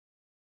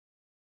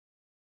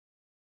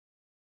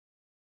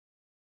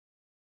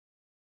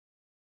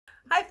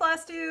Hi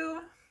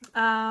Flosstube!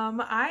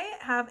 I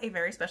have a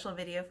very special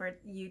video for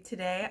you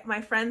today.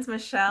 My friends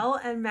Michelle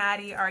and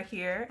Maddie are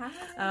here.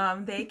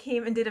 They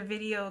came and did a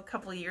video a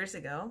couple of years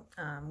ago.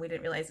 We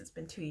didn't realize it's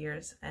been 2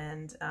 years,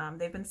 and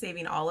they've been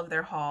saving all of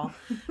their haul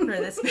for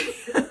this video.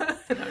 No,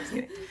 I'm just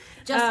kidding.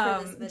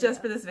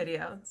 Just for this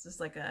video. It's just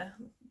like a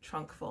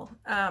trunk full.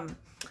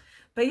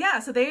 But yeah,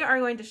 so they are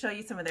going to show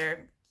you some of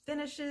their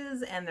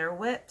finishes and their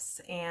whips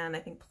and I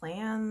think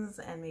plans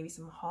and maybe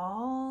some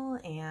haul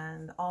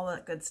and all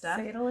that good stuff.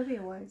 Say it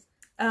Olivia wise.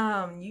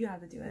 You have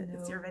to do it. No.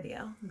 It's your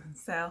video.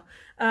 So,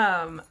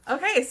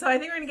 okay, so I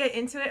think we're gonna get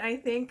into it. I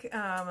think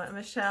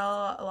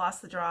Michelle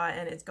lost the draw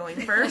and it's going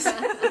first.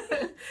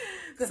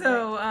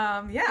 So,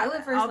 yeah,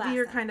 I'll be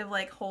your kind of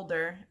like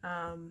holder.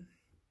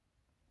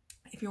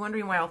 If you're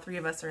wondering why all three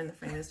of us are in the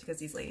frame, it's because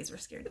these ladies were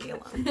scared to be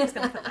alone. I'm just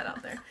gonna put that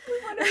out there.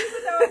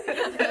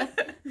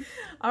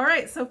 All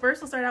right, so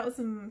first we'll start out with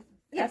some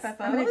FFOs.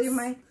 I'm gonna do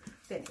my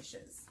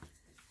finishes.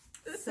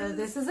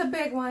 This is a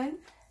big one.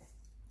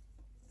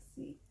 Let's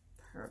see,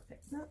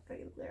 perfect. Not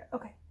very clear.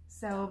 Okay,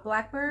 so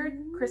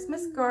Blackbird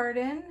Christmas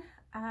Garden.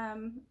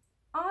 On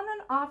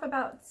and off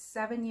about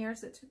 7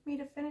 years it took me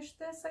to finich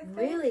this. I think.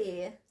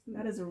 Really?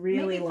 That is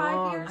really maybe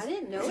 5 years. I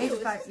didn't know. Maybe it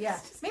was... 5. Yeah,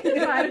 maybe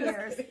 5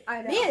 years.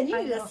 I know. Man,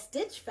 you need a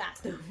stitch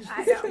faster.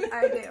 I know.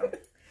 I do.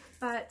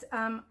 But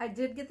I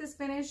did get this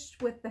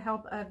finished with the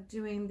help of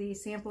doing the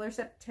sampler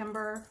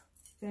September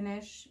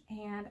finish,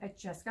 and I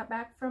just got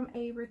back from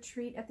a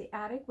retreat at the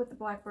attic with the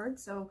Blackbird,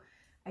 so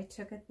I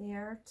took it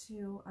there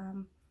to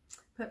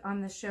put on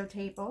the show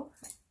table,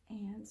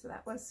 and so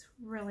that was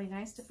really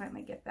nice to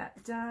finally get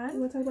that done.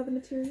 You want to talk about the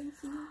materials?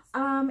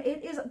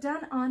 It is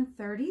done on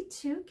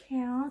 32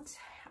 count.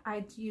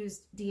 I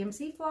used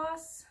DMC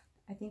floss.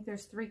 I think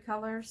there's 3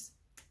 colors,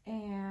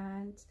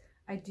 and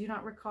I do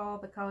not recall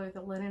the color of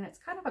the linen. It's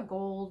kind of a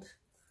gold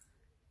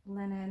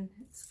linen.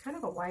 It's kind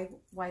of a wide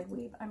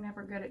weave. I'm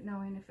never good at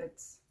knowing if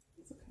it's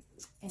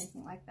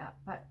anything like that,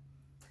 but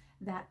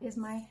that is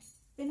my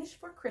finish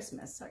for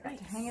Christmas. So I got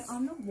to hang it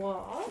on the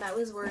wall. That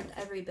was worth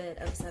every bit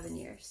of 7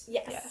 years.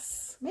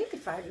 Yes. Maybe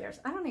 5 years.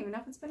 I don't even know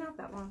if it's been out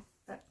that long.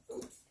 But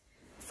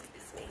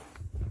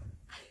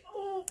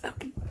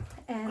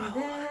and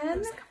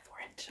then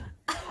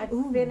I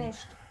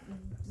finished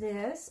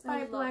this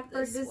by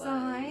Blackbird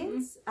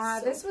Designs.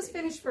 This was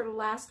finished for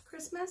last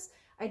Christmas.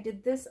 I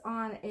did this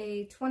on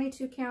a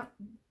 22 count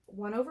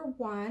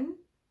 1/1.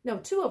 No,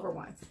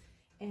 2/1.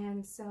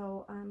 And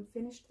so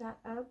finished that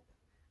up.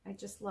 I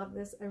just love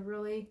this. I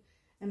really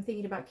am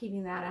thinking about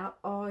keeping that out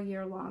all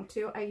year long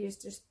too. I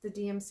used just the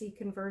DMC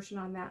conversion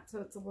on that, so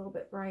it's a little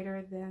bit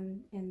brighter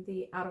than in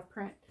the out of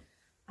print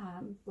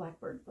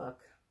Blackbird book.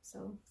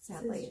 So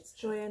sadly, it's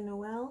Joy and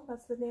Noel.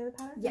 That's the name of the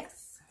pattern?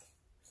 Yes.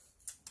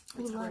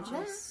 It's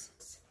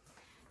gorgeous.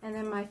 And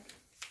then my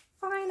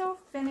final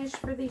finish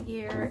for the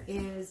year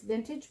is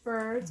Vintage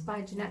Birds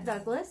by Jeanette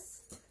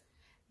Douglas.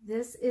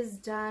 This is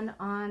done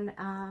on,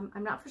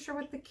 I'm not for sure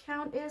what the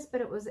count is, but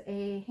it was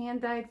a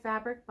hand-dyed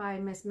fabric by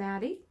Miss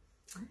Maddie.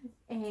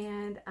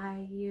 And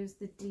I used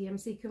the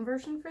DMC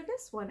conversion for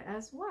this one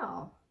as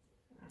well.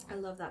 I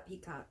love that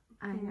peacock.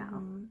 I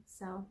know.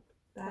 So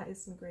that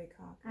is some great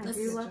copy. I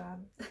do love.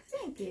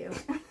 Thank you.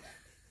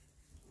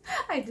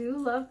 I do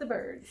love the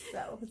birds,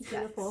 so it's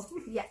beautiful.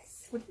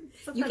 Yes.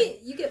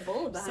 You get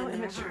bold behind so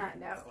immature. I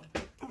know.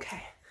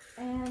 Okay.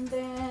 And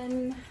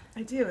then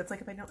I do. It's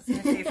like if I don't see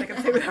my face, I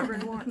can say whatever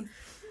I want.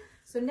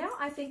 So now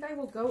I think I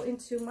will go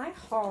into my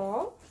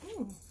haul.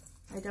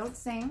 I don't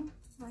sing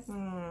like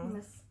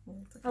Miss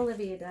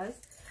Olivia does.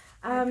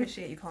 I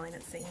appreciate you calling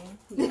it singing.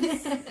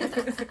 Yes.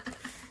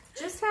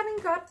 Just having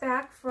got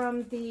back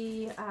from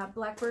the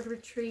Blackbird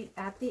retreat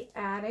at the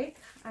attic,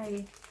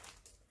 I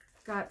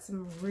got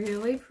some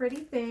really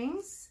pretty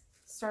things.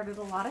 Started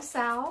a lot of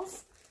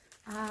sals.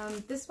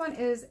 This one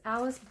is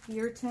Alice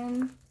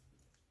Beerton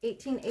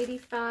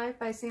 1885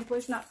 by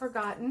Samplers Not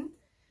Forgotten.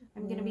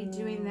 I'm going to be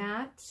doing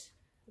that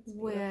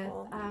with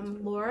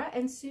Laura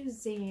and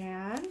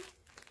Suzanne.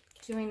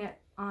 Doing it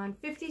on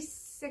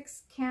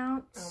 56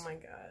 count. Oh my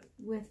god.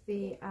 With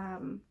the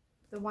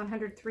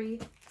 103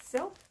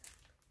 silk.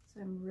 So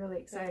I'm really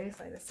excited.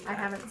 To see I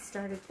haven't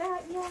started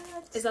that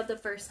yet. Is that the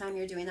first time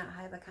you're doing that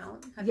Hive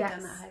account? Have Yes. you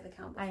done that Hive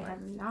account before? I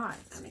have not.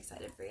 I'm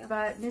excited for you.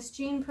 But Miss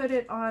Jean put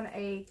it on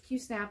a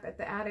Q-snap at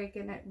the attic,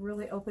 and it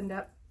really opened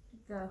up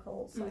the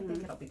hole. So I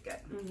think it'll be good.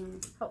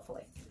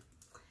 Hopefully.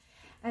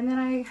 And then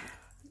I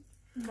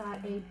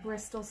got a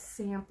Bristol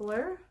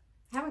sampler.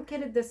 Haven't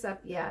kitted this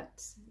up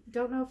yet.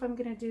 Don't know if I'm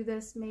going to do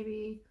this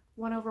maybe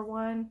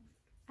 1/1.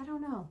 I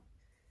don't know.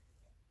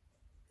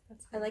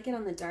 I like it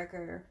on the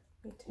darker.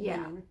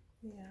 Yeah.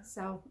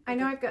 So I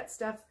know I've got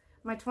stuff.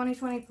 My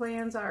 2020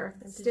 plans are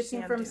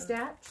stitching from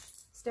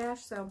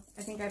stash, so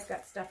I think I've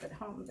got stuff at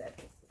home that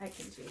I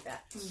can do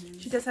that.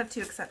 She does have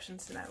 2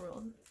 exceptions to that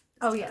rule.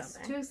 Oh yes,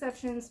 2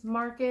 exceptions: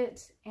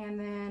 market, and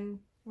then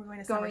we're going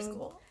to summer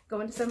school.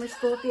 Going to summer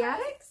school at the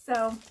attic.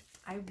 So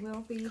I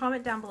will be.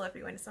 Comment down below if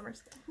you're going to summer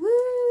school. Woo!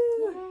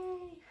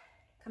 Yay.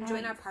 Come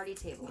join our party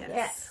table.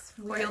 Yes.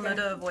 Or you'll know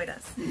to avoid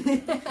us. We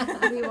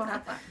will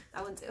have fun.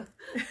 That one too.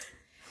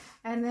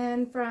 And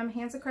then from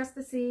Hands Across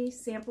the Sea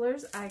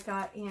Samplers, I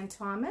got Ann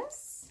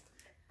Thomas.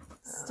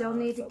 Still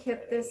need to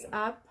kit this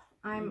up.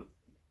 I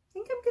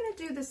think I'm going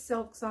to do the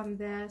silks on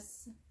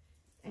this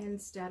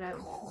instead of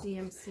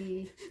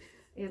DMC.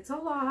 It's a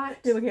lot.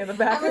 You're looking at the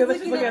back. I was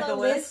looking at the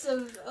list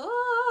of,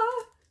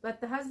 But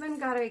the husband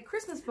got a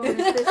Christmas bonus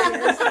this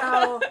year,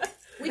 so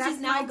which is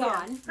now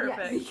gone.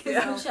 Perfect. Yes.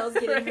 Because Michelle's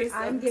getting her silks.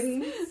 I'm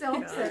getting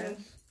silks and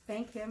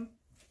thank him.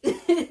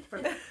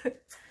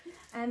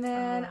 And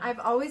then I've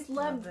always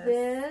loved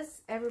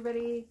this.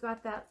 Everybody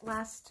got that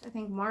last, I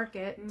think,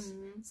 market.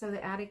 So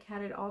the attic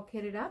had it all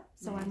kitted up.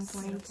 So I'm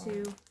going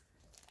to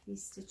be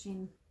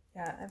stitching.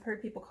 Yeah, I've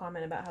heard people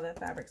comment about how the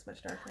fabric's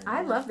much darker.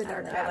 I love the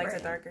dark fabric. I like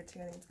the darker too.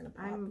 I think it's going to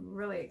pop. I'm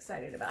really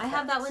excited about I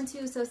have that one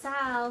too, so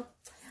Sal.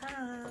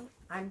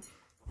 I'm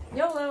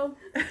YOLO.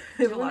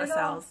 We have a lot of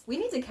Sals. We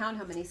need to count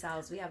how many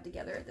Sals we have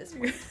together at this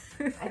point.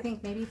 I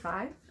think maybe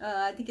 5.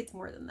 I think it's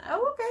more than that.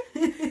 Oh,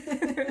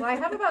 okay. Well, I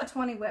have about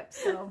 20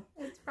 whips, so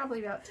it's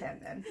probably about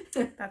 10 then.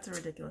 That's a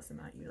ridiculous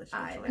amount. You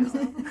I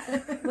usually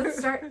know. Let's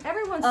start.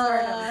 Everyone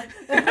start.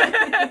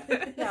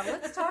 Yeah,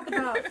 let's talk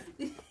about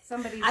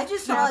somebody's I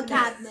just saw a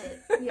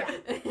cabinet. Yeah.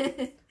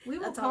 We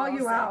will That's call all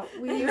you I'll out.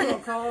 We will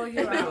call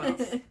you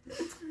out.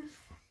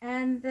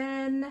 And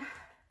then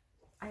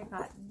I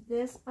got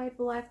this by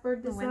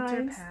Blackbird The Designs.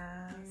 winter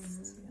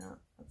past. Yeah,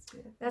 that's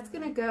beautiful. That's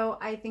going to go.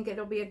 I think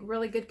it'll be a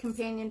really good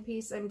companion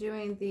piece. I'm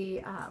doing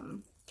the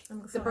I'm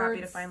so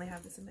happy to finally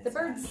have this in my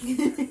birds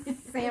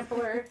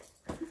sampler,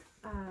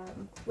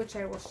 which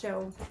I will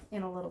show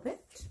in a little bit.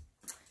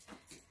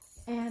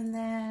 And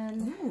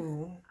then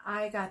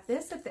I got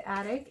this at the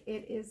attic.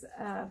 It is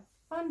a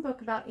fun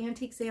book about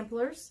antique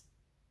samplers.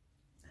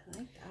 I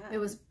like that. It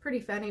was pretty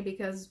funny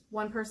because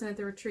one person at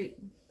the retreat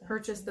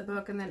purchased the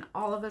book, and then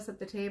all of us at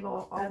the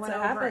table all went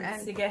over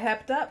and you get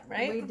hepped up,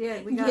 right? we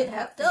did. We got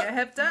hepped up. Get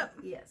hepped up.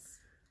 Yes.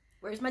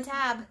 Where's my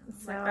tab?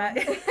 So,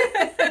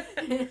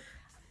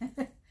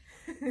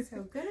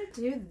 so gonna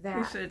do that.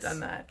 We should have done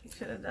that. You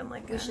should have done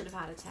like We should have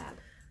had a tab.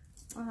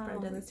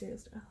 Brenda and the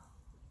Serious Stuff.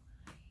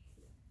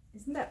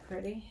 Isn't that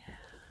pretty?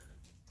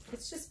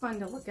 It's just fun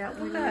to look at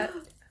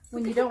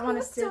when you don't want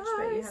to stitch,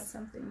 but you have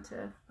something to.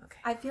 Okay.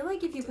 I feel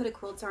like if you put a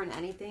quilter on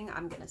anything,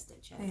 I'm gonna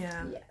stitch it.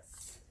 Yeah.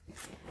 Yes.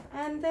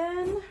 And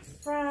then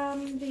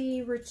from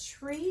the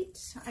retreat,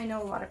 I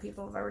know a lot of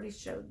people have already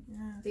showed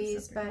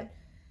these, but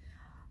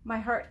My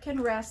Heart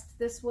Can Rest.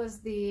 This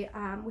was the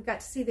we got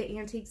to see the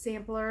antique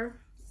sampler,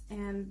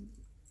 and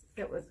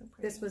it was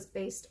this was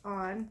based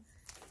on,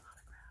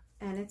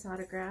 and it's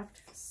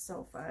autographed.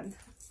 So fun.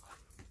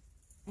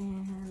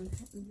 And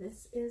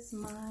this is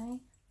my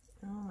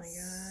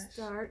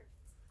start.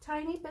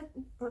 Tiny, but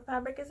what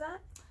fabric is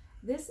that?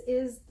 This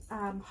is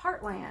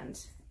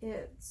Heartland.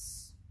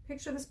 It's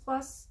Picture This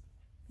Plus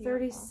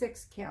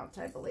 36 count,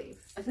 I believe.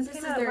 I think this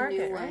is their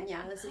new one.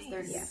 Yeah, this is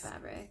their new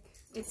fabric.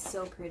 It's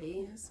so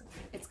pretty.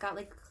 It's got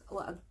like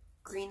a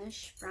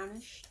greenish,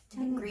 brownish,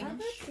 greenish.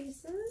 Other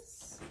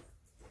pieces.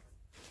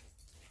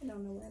 I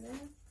don't know where they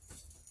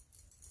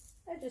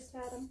are. I just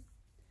had them.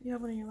 You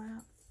have one in your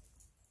lap.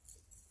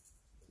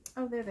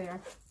 Oh, there they are.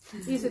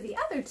 These are the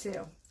other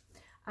two.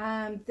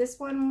 This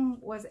one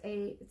was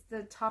it's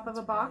the top of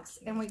a box,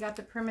 and we got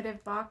the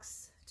primitive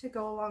box to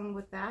go along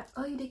with that.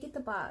 Oh, you did get the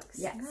box.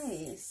 Yes.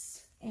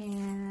 Nice.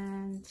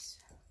 And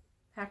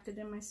packed it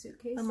in my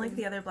suitcase. Unlike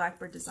the other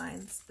Blackbird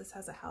designs, this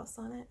has a house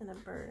on it and a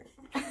bird.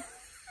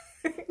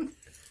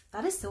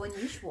 That is so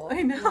unusual.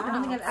 I know. Wow. I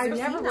don't think I've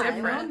never seen that. known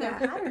I've known their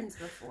that. patterns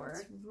before.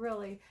 It's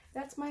really,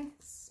 that's my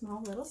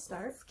small little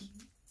start.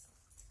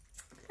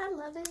 I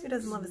love it. Who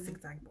doesn't love a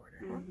zigzag border?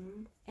 Huh?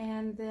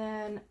 And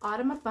then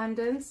Autumn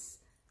Abundance.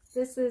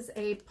 This is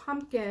a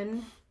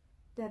pumpkin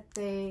that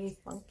they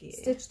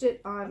stitched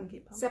it on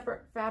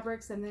separate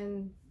fabrics, and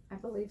then I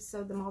believe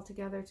sewed them all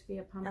together to be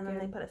a pumpkin. And then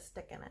they put a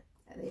stick in it.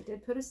 And they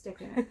did put a stick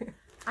in it.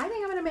 I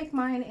think I'm going to make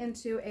mine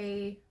into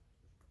a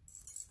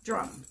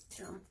drum.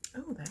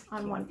 Oh, that's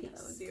on one piece.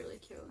 That would be really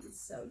cute.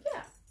 So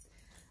yeah.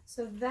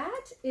 So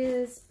that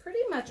is pretty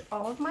much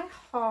all of my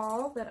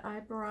haul that I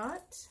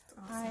brought.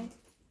 Awesome.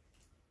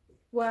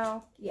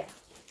 Well, yeah.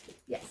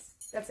 Yes,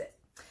 that's it.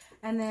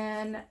 And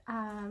then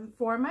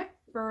for my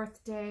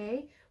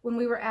birthday, when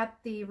we were at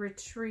the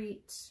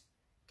retreat,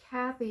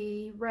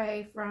 Kathy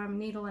Ray from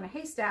Needle in a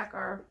Haystack,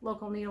 our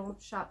local needle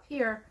shop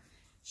here,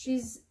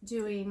 she's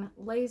doing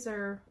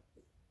laser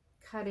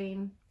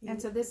cutting.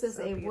 And so this is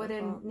a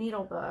wooden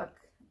needle book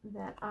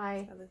that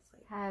I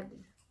had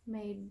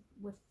made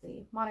with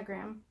the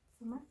monogram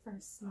for my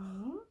first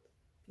name.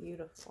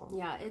 Beautiful.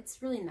 Yeah,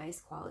 it's really nice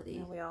quality.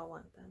 And we all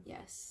want them.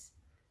 Yes.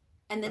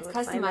 And it's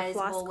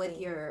customizable with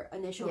your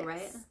initial,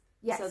 right?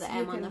 Yes. So the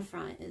M on the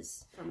front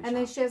is from Michelle. And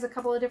then she has a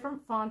couple of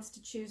different fonts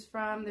to choose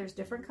from. There's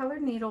different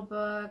colored needle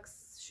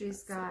books.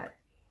 She's got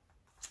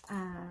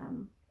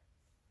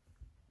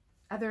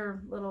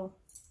other little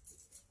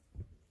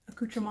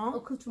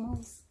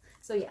accoutrements.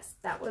 So yes,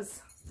 that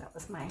was that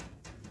was my...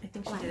 I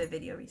think she did a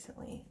video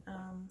recently.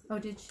 Oh,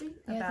 did she?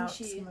 About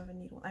some of a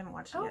needle. I haven't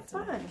watched it yet.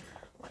 Oh, fun.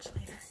 Watch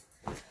later.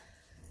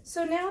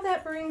 So now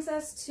that brings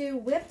us to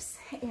whips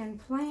and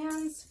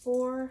plans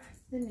for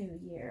the new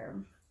year.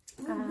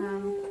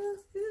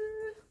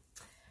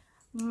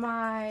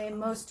 My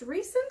most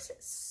recent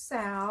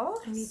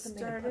Sal I need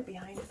something to put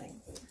behind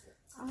things.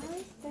 I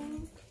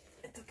think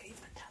it's okay.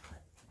 It's my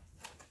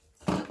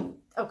tablet.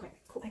 Okay,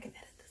 cool. I can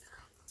edit this.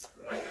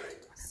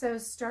 So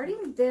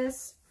starting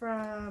this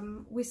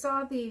from, we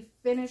saw the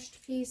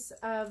finished piece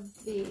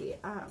of the,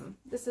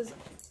 this is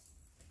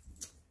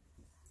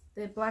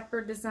the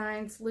Blackbird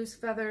Designs Loose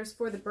Feathers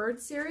for the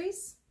Bird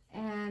series.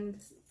 And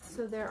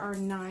so there are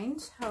 9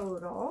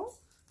 total.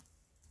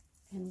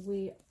 And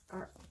we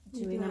are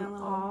doing them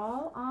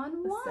all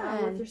on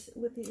one.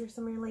 With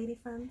some of your lady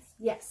friends?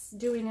 Yes,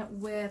 doing it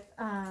with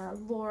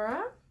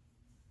Laura,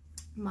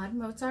 Mud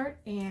Mozart,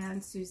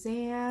 and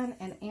Suzanne,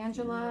 and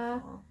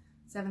Angela. Beautiful.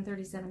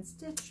 737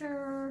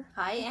 Stitcher.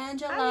 Hi,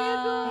 Angela. Hi,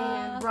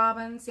 Angela. And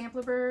Robin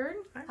Sampler Bird.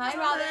 Hi,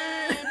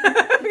 Robin.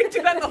 We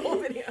do that the whole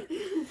video.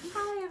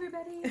 Hi,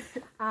 everybody.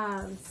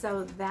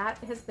 So that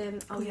has been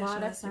a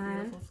lot of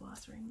fun.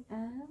 Floss ring.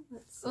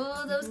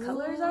 Oh, those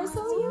colors are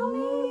so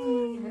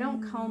yummy. I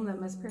don't comb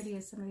them as pretty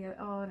as some of the other.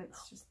 Oh, and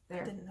it's just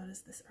there. I didn't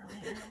notice this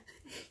earlier.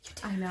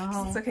 I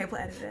know. It's okay.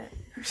 We'll edit it.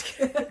 I'm just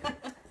kidding.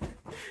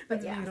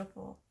 That's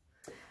beautiful.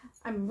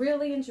 I'm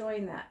really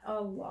enjoying that a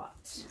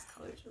lot. These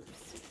colors are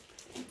just...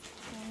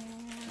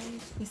 And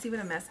you see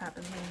what a mess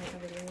happens when you make a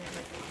video,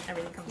 like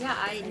everything comes out.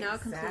 I now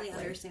completely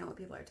understand what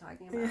people are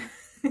talking about.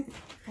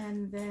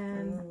 And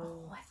then,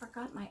 I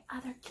forgot my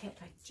other kit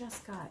I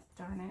just got,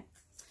 darn it.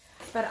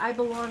 But I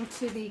belong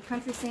to the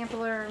Country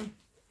Sampler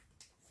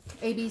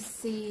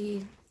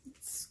ABC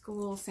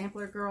School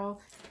Sampler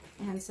Girl.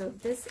 And so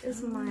this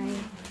is my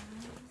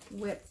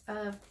whip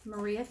of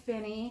Maria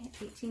Finney,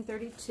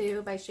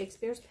 1832 by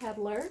Shakespeare's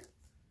Peddler.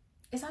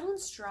 Is that on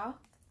straw?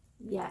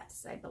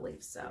 Yes, I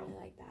believe so. I really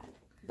like that.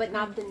 But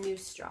not the new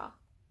straw.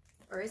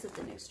 Or is it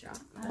the new straw?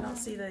 I don't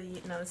see the...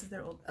 No, this is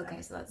their old...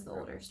 Okay, so that's the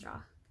older straw.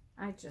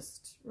 I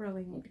just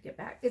really need to get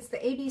back. It's the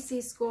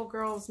ABC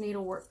Schoolgirls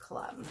Needlework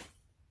Club.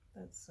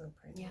 That's so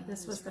pretty. Yeah,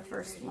 this was the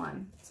first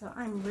one. So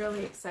I'm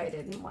really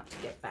excited and want to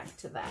get back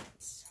to that.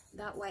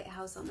 That white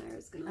house on there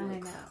is going to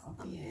look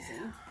amazing.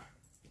 Yeah.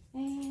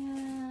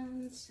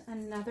 And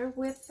another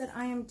whip that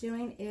I am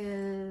doing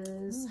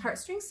is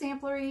Heartstring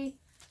Samplery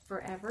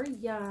Forever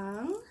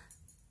Young.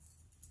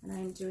 And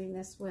I'm doing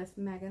this with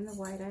Megan, the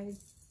Wide-Eyed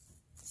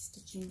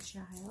Stitching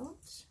Child.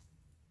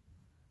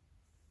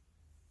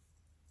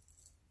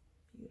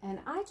 And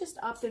I just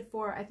opted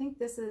for, I think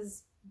this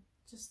is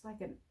just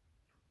like an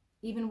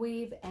even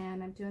weave,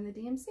 and I'm doing the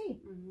DMC.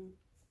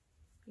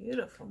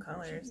 Beautiful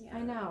colors. Yeah.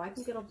 I know. I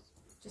think it'll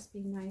just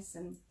be nice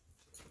and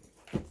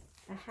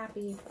a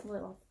happy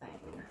little thing.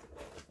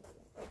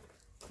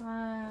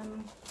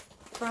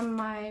 From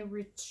my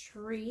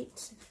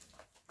retreat,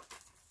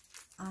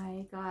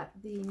 I got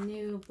the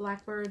new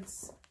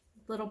Blackbird's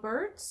Little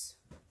Birds,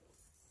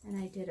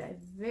 and I did a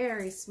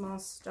very small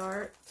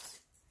start.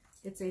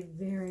 It's a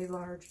very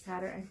large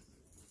pattern,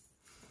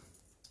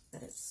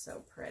 but it's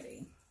so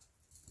pretty.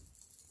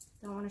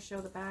 Don't want to show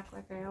the back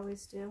like I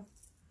always do.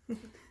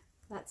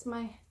 That's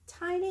my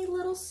tiny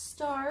little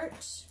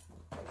start.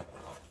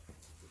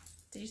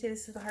 Did you say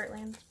this is the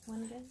Heartland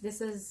one again?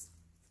 This is,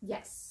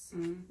 yes,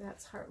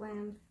 that's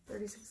Heartland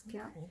 36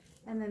 count. Okay.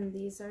 And then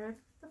these are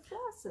the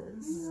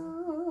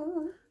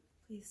flosses.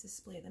 Please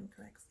display them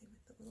correctly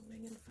with the little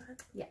ring in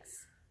front.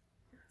 Yes.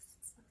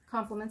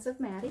 Compliments of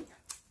Maddie.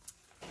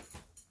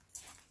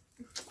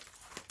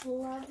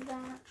 Love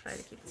that. Try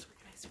to keep this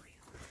nice for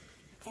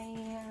you.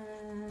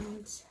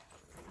 And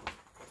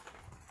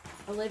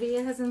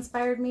Olivia has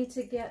inspired me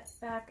to get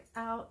back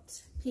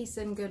out Peace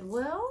and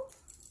Goodwill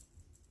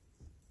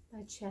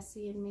by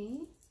Chessie and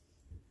me.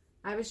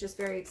 I was just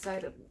very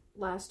excited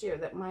last year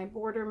that my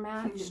border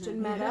matched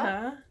and met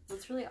up.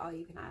 That's really all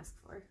you can ask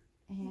for.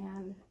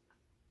 And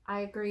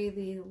I agree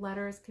the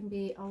letters can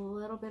be a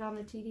little bit on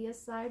the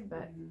tedious side,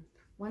 but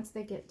once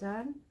they get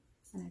done,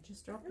 and I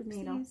just dropped the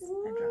needle. I dropped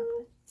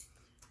it.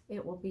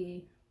 It will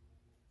be,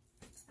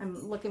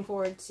 I'm looking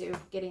forward to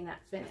getting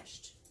that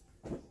finished.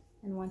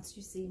 And once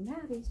you see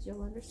Maddie's,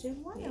 you'll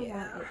understand why I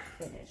want it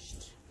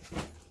finished.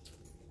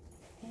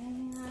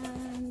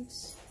 And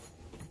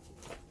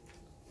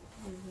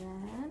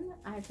then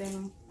I've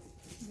been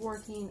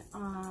working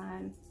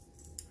on...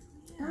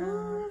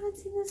 Oh, I haven't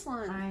seen this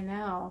one. I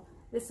know.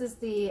 This is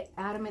the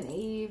Adam and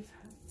Eve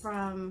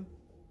from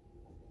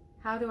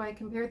How Do I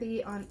Compare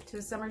Thee to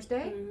a Summer's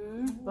Day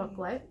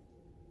booklet.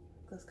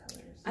 Those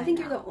colors. I think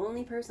you're the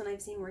only person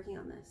I've seen working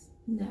on this.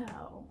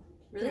 No.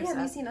 Really? Have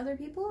you seen other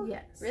people?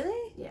 Yes.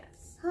 Really?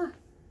 Yes. Huh.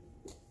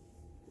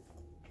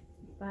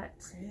 But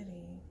pretty.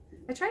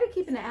 I try to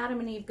keep an Adam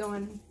and Eve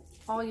going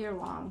all year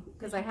long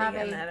because I have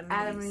an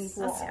Adam and Eve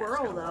wall.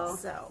 Squirrel though.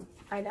 So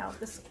I know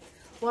this.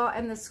 Well,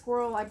 and the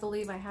squirrel, I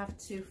believe I have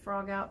to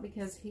frog out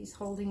because he's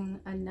holding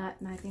a nut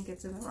and I think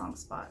it's in the wrong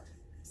spot.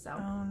 So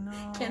oh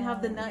no, can't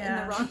have the nut in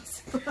the wrong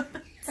spot.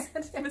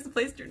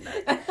 Misplaced your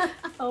nut.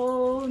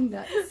 Oh,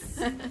 nuts.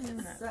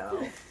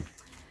 So,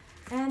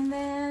 and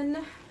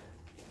then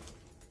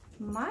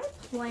my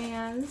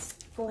plans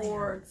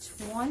for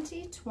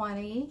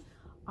 2020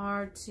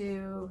 are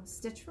to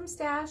stitch from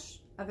stash,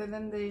 other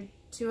than the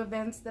 2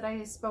 events that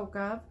I spoke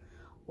of,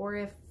 or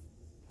if,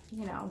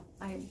 you know,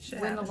 I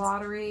win the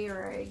lottery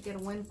or I get a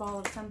windfall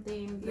of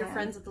something. You're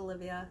friends with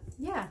Olivia.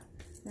 Yeah,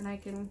 then I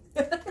can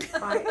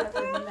buy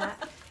other than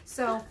that.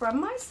 So from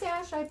my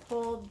stash, I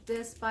pulled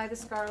this by the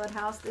Scarlet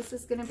House. This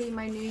is going to be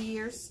my New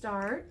Year's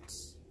start.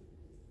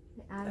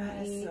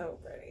 That is so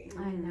pretty.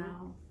 I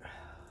know.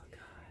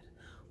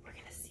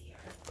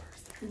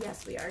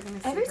 Yes, we are going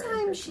to see Every her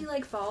time she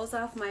like falls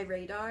off my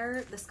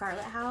radar, the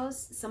Scarlet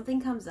House,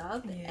 something comes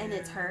up and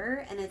it's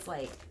her, and it's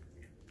like,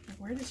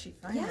 where did she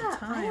find the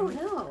time? I don't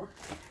know.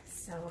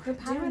 So her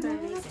patterns are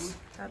amazing.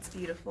 That's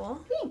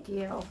beautiful. Thank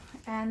you.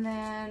 And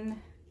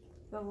then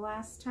the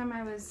last time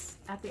I was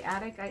at the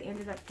attic, I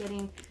ended up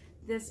getting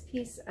this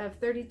piece of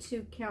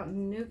 32 count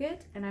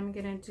nougat, and I'm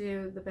going to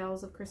do the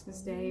Bells of Christmas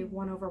Day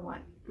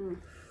 1/1.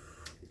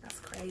 That's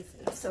crazy.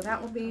 So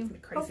that will be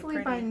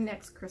hopefully by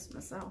next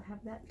Christmas. I'll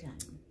have that done.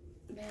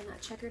 Man,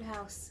 that checkered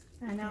house.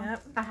 I know.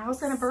 Yep. A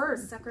house and a bird.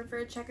 Sucker for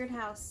a checkered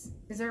house.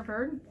 Is there a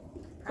bird?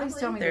 Probably.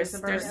 Please tell me there's a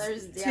bird.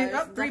 There's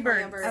 3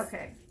 birds.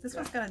 Okay. This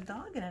one's got a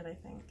dog in it, I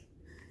think.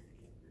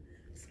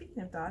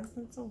 Speaking of dogs,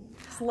 it's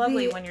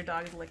lovely when your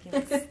dog is licking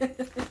us.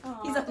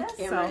 Aww, he's on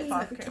camera. So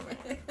off camera.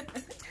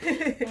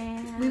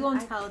 We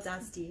won't tell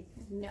Dusty.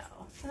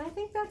 No. And I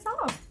think that's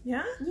all.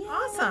 Yeah? Yay.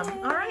 Awesome.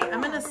 All right. I'm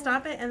going to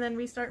stop it and then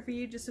restart for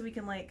you just so we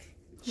can like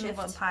Shift. move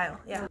on pile.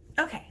 Yeah.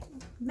 Okay.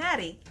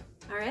 Maddie.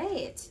 All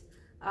right.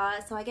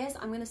 So I guess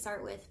I'm going to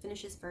start with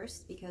finishes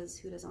first, because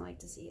who doesn't like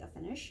to see a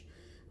finish?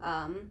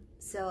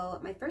 So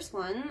my first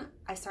one,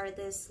 I started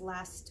this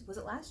was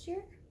it last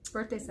year?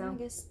 Birthday sale.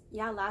 I guess,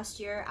 yeah, last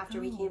year after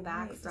we came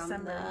back from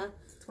December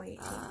the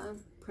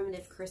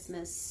primitive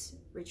Christmas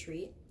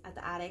retreat at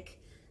the attic.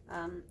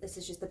 This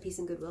is just the Peace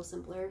and Goodwill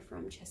Simpler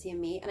from Chessie and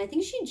me, and I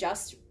think she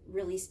just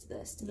released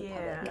this to the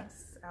public.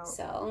 Yes.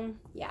 So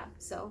yeah,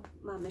 so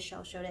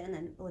Michelle showed it, and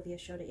then Olivia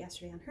showed it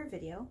yesterday on her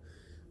video.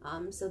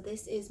 So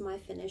this is my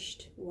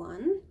finished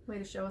one. Way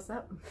to show us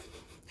up.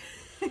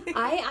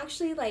 I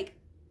actually like,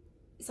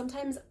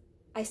 sometimes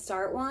I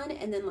start one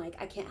and then like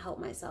I can't help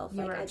myself. You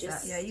like were I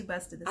just you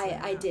busted this.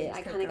 I did.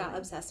 I kind of got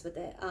obsessed with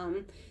it.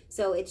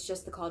 So it's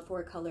just the called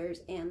for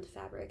colors and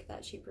fabric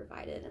that she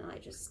provided, and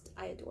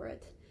I adore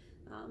it.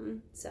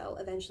 So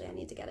eventually I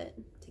need to get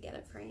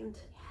it framed.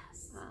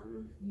 Yes.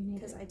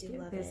 Because I do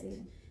love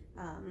it.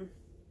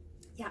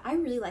 Yeah, I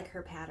really like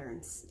her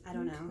patterns. I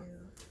don't know.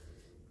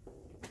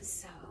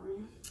 So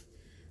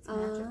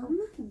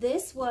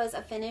this was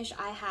a finish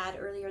I had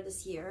earlier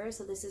this year.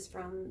 So this is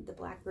from the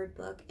Blackbird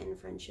book, In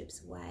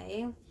Friendship's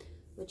Way,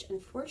 which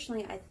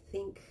unfortunately I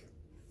think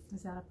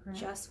is that a print?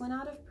 Just went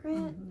out of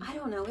print. I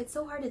don't know. It's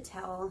so hard to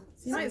tell.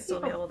 You might still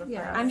be able to find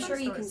them. I'm sure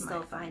you can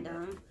still find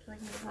them.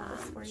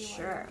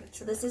 Sure.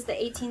 So this is the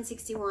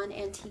 1861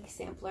 antique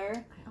sampler.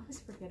 I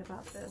always forget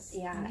about this.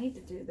 Yeah. I need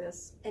to do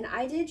this. And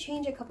I did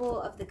change a couple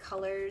of the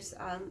colors.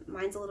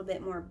 Mine's a little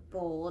bit more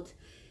bold.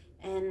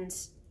 And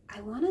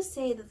I want to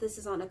say that this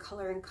is on a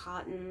color and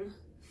cotton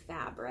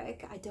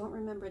fabric. I don't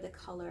remember the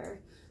color,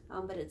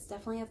 but it's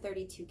definitely a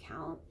 32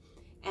 count.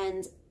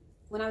 And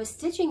when I was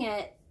stitching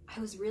it, I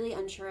was really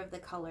unsure of the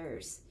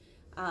colors.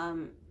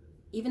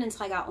 Even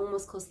until I got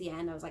almost close to the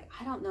end, I was like,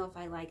 I don't know if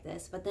I like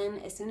this. But then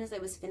as soon as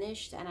it was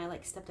finished and I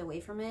like stepped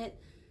away from it,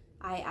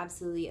 I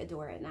absolutely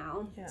adore it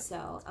now. Yeah,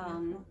 so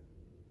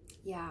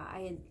yeah,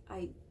 I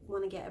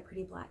want to get a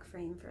pretty black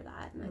frame for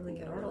that, and I think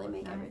it'll really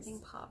make everything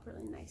pop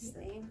really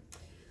nicely.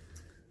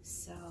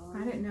 So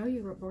I didn't know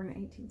you were born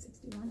in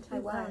 1861 too. I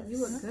was. You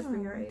look good for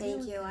your age.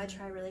 Thank you. I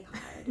try really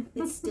hard.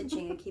 It's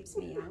stitching. It keeps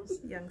me young.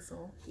 Young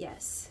soul.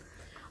 Yes.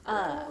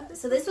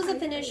 So this was a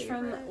finish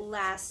from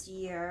last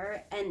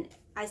year, and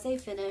I say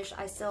finish,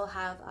 I still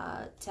have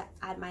to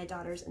add my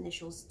daughter's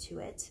initials to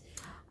it.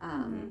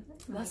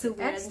 That's so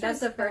weird. That's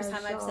the first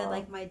time I've said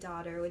like my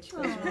daughter, which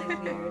feels really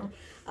weird.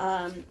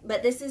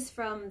 But this is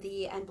from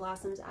the And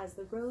Blossoms as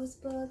the Rose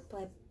book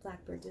by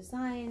Blackbird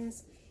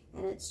Designs,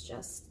 and it's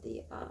just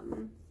the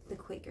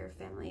Quaker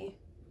family.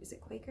 Is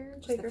it Quaker?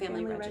 Just Quaker the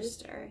family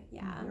register.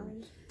 Yeah.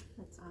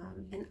 That's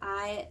and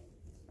I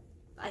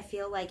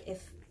feel like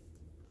if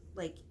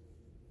like,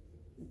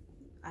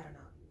 I don't know.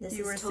 This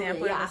you were a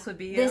sampler, this would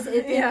be you.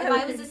 If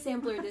I was a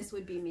sampler, this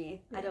would be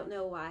me. I don't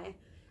know why.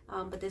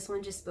 But this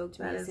one just spoke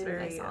to me as soon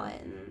as I saw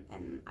it,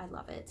 and I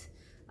love it.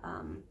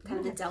 Kind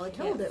of the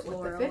delicate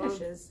floral. With the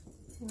finishes.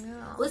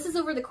 Yeah. Well, this is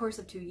over the course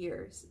of 2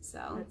 years,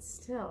 so. But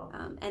still.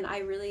 And I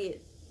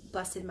really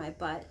busted my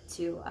butt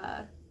to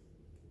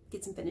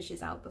get some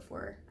finishes out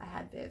before I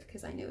had Viv,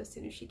 because I knew as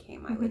soon as she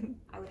came,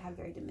 I would have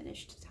very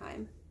diminished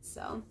time.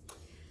 So.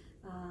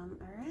 All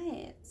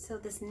right, so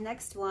this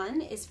next one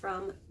is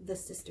from the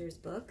Sisters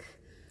book.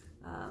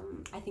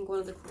 I think one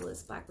of the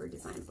coolest Blackbird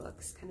design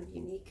books, kind of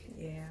unique.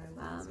 Yeah.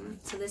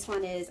 So this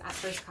one is At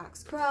First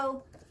Cock's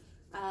Crow.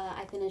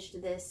 I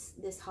finished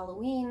this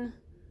Halloween.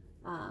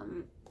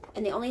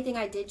 And the only thing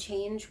I did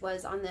change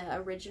was on the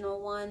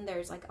original one,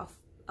 there's like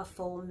a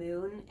full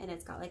moon and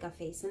it's got like a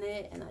face in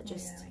it, and that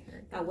just,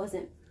 that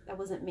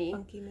wasn't me.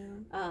 Funky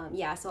moon.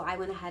 Yeah, so I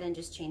went ahead and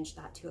just changed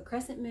that to a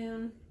crescent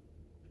moon.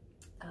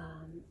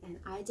 And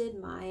I did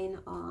mine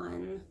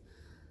on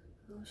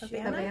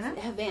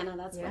Havana,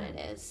 that's what it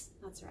is.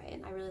 That's right.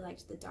 And I really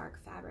liked the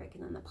dark fabric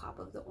and then the pop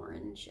of the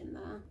orange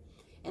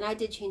and I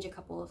did change a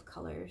couple of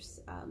colors.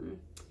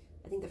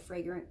 I think the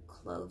fragrant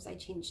cloves I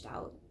changed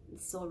out.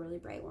 It's still really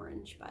bright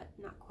orange, but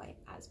not quite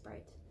as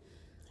bright.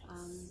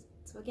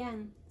 So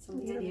again,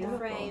 something in the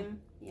frame.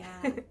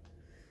 Yeah.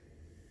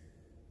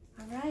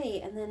 All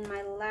right, and then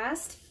my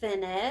last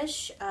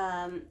finish.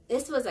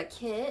 This was a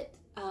kit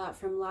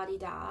from La Di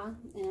Da,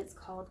 and it's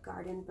called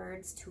Garden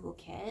Birds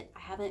Toolkit. I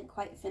haven't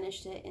quite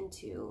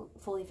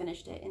fully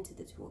finished it into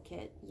the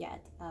toolkit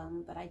yet,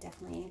 but I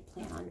definitely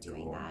plan on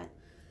doing that.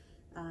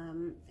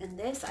 And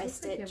this I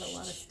stitched. You have a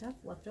lot of stuff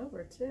left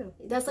over too.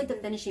 That's like the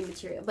finishing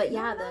material, but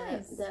yeah,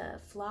 the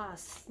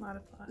floss. A lot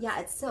of floss. Yeah,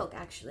 it's silk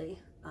actually,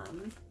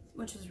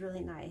 which is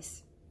really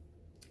nice.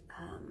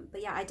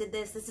 But yeah, I did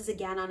this. This is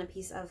again on a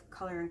piece of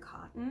color and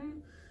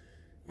cotton,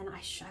 and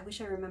I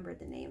wish I remembered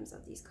the names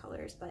of these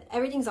colors, but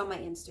everything's on my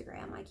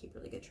Instagram. I keep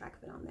really good track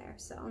of it on there.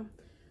 So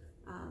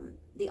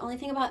the only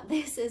thing about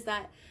this is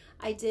that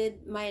I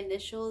did my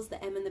initials,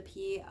 the M and the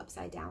P,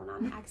 upside down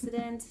on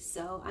accident.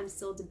 So I'm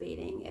still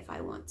debating if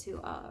I want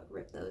to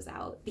rip those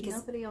out,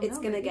 because it's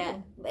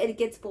gonna it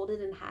gets folded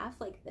in half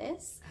like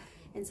this,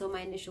 and so my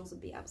initials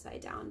would be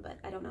upside down. But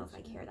I don't know if I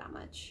care that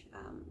much.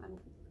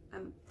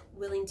 I'm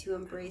willing to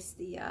embrace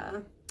the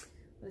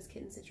what does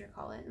Kitten Stitcher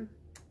call it?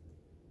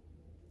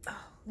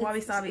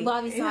 Wabi Sabi.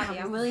 Wabi Sabi.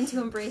 I'm willing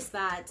to embrace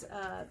that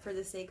for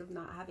the sake of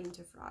not having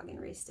to frog and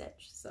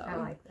restitch. So I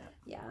like that.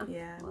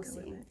 Yeah, we'll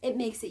see. It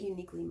makes it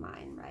uniquely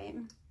mine, right?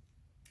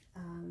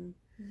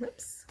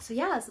 Whips. So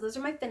yeah, so those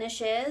are my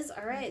finishes.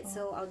 All right,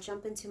 so I'll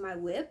jump into my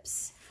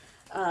whips.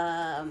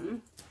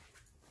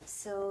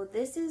 So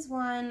this is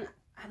one,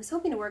 I was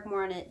hoping to work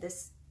more on it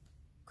this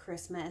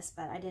Christmas,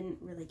 but I didn't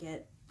really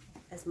get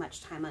as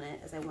much time on it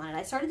as I wanted.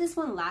 I started this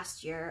one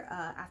last year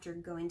after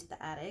going to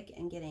the attic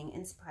and getting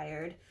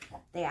inspired.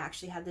 They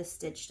actually have this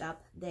stitched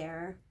up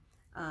there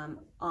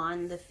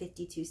on the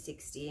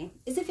 5260.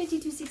 Is it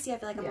 5260? I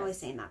feel like I'm always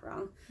saying that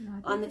wrong. No,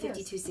 on the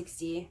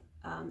 5260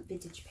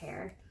 vintage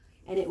pair.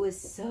 And it was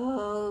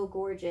so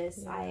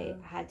gorgeous. I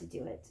had to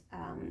do it.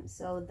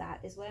 So that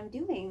is what I'm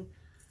doing.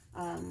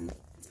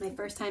 It's my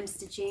first time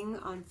stitching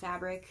on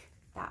fabric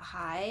that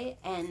high,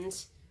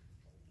 and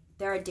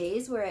there are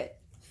days where it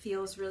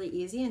feels really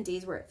easy and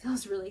days where it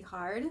feels really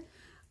hard.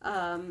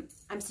 I'm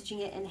stitching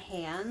it in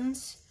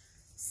hand,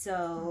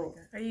 so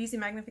are you using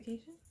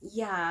magnification?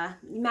 Yeah,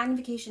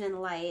 magnification and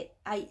light.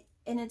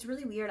 And it's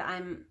really weird,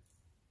 I'm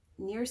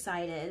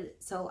nearsighted,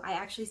 so I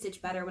actually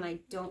stitch better when I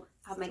don't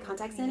have my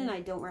contacts in and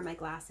I don't wear my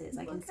glasses.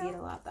 I can see it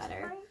a lot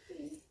better.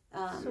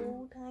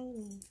 So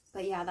tiny.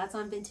 But yeah, that's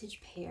on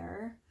vintage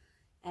pear,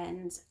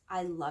 and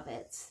I love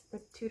it.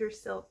 With Tudor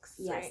silks.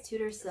 Yes, right?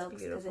 Tudor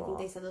silks, because I think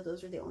they said that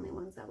those were the only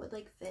ones that would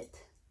like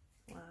fit.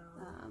 Wow.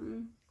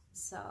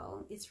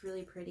 So it's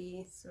really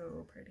pretty.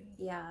 So pretty.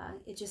 Yeah,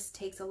 it just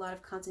takes a lot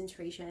of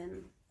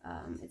concentration.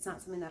 It's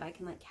not something that I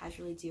can like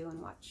casually do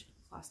and watch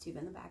Flosstube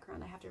in the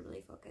background. I have to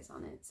really focus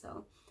on it.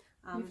 So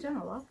you've done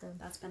a lot then.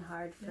 That's been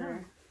hard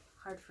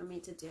for me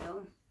to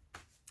do.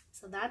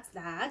 So that's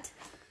that.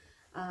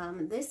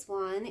 This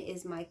one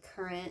is my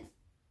current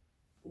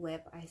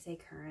whip. I say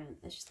current,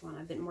 it's just the one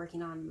I've been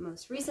working on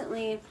most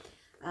recently.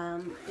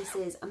 This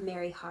is A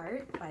Merry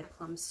Heart by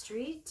Plum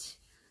Street,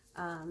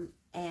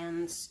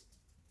 and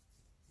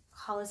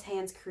Hollis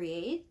Hands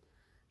Create.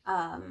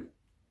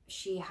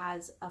 She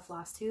has a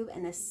floss tube,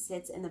 and this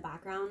sits in the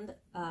background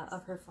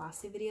of her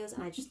floss tube videos,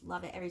 and I just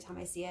love it every time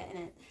I see it,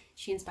 and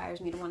she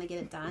inspires me to want to get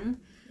it done.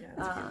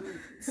 Yeah,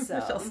 so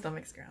Michelle's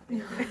stomach's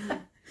growling.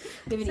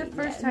 It's the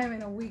first time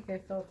in a week I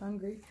felt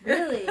hungry.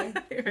 Really?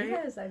 Right?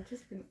 Yes, I've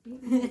just been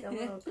eating like a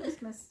little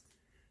Christmas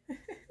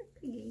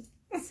piggy.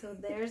 So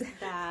there's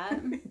that.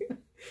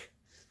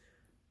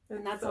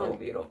 And that's so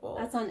beautiful.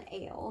 That's on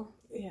Ale.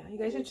 Yeah, you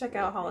guys should check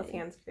out Hollis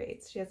Hands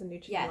Creates. She has a new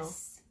channel.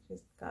 Yes.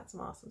 She's got some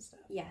awesome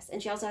stuff. Yes,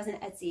 and she also has an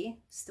Etsy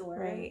store.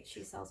 Right.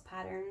 She sells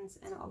patterns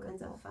and all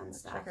kinds of fun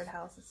stuff. Checkered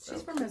house is so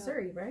She's from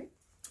Missouri, right?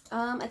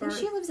 I think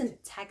she lives in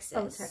Texas.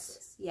 Oh,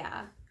 Texas.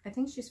 Yeah. I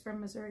think she's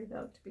from Missouri,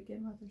 though, to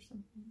begin with, or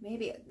something.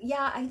 Maybe.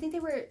 Yeah, I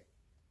think were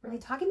they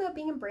talking about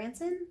being in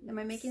Branson? Am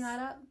I making that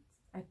up?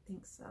 I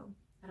think so.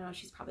 I don't know.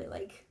 She's probably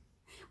like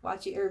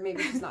watching, or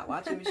maybe she's not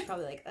watching, but she's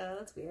probably like, oh,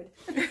 that's weird.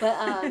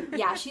 But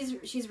yeah,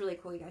 she's really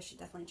cool. You guys should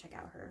definitely check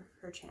out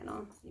her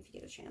channel if you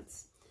get a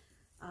chance.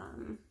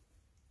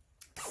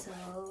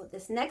 So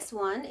this next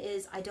one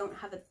is, I don't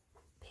have a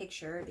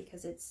picture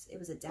because it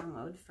was a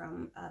download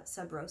from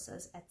Sub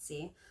Rosa's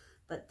Etsy,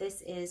 but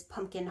this is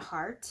Pumpkin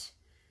Heart,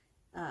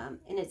 and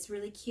it's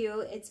really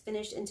cute. It's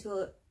finished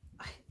into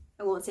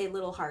I won't say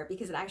little heart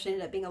because it actually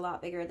ended up being a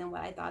lot bigger than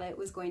what I thought it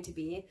was going to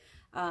be.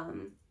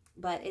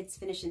 but it's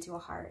finished into a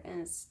heart,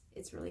 and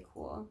it's really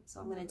cool. So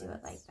I'm gonna do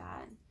it like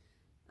that.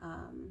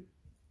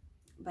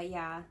 But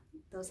yeah,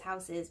 those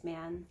houses,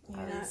 man.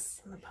 Yeah,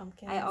 the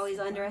pumpkins. I always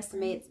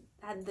underestimate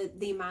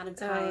the amount of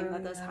time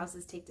that those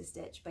houses take to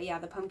stitch. But yeah,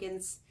 the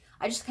pumpkins,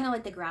 I just kind of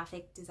like the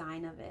graphic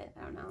design of it.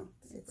 I don't know.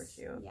 Super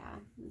cute. Yeah,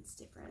 it's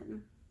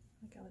different.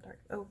 Like all the dark.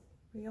 Oh,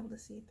 were you able to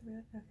see through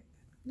it? Okay,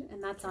 good.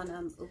 And that's on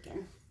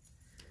Oaken.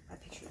 I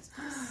picture this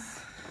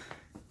piece.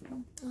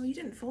 Oh, you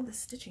didn't fold the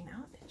stitching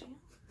out, did you?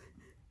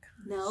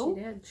 No,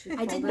 she did. She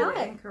I did folded not.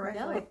 it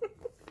incorrectly. No.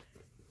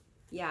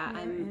 Yeah,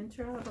 You're in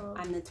trouble.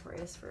 I'm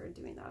notorious for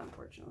doing that,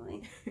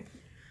 unfortunately.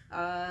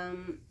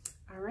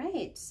 All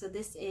right, so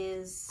this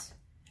is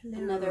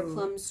another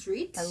Plum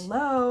Street.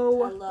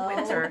 Hello. Hello.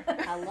 Winter.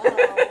 Hello.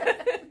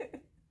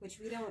 Which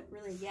we don't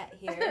really get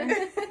here.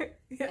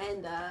 Yeah.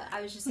 And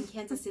I was just in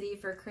Kansas City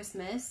for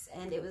Christmas,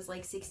 and it was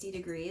like 60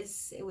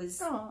 degrees. It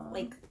was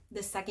like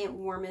the second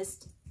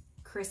warmest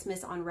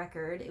Christmas on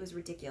record. It was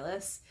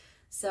ridiculous.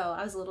 So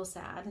I was a little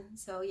sad.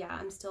 So yeah,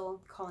 I'm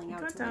still calling out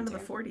to winter. It got down to the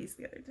 40s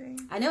the other day.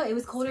 I know, it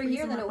was colder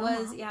here than it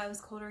was. Yeah, it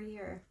was colder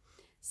here.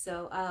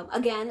 So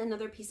again,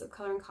 another piece of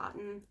color and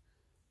cotton.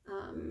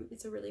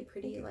 It's a really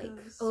pretty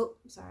oh,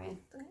 sorry.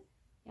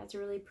 Yeah, it's a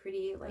really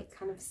pretty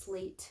kind of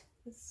slate.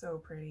 It's so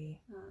pretty.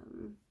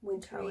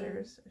 Wintry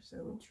colors are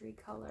so wintry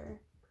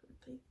color.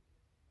 Pretty.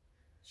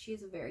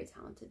 She's a very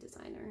talented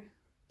designer.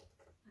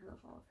 I love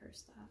all of her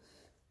stuff.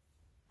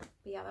 But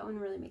yeah, that one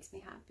really makes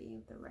me happy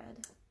with the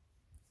red.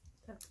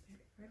 That's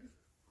very pretty.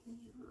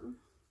 Yeah.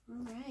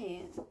 All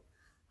right.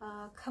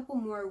 A couple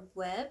more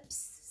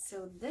webs.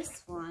 So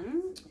this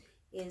one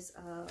is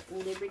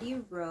Liberty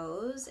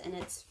Rose, and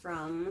it's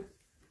from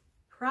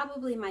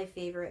probably my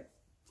favorite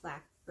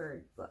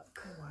Blackbird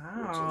book.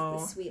 Wow.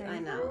 Which is the Sweet. I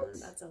know,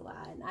 that's a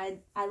lot.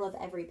 I love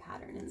every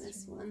pattern in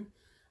this one.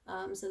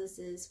 So this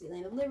is Sweet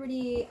Land of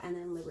Liberty, and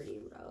then Liberty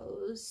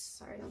Rose.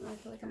 Sorry, I don't know. I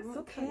feel like I'm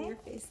cutting your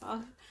face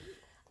off.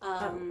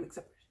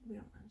 Except we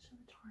don't want to show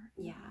the chart.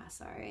 Yeah,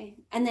 sorry.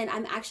 And then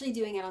I'm actually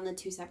doing it on the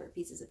 2 separate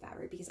pieces of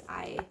fabric because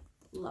I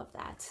love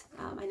that.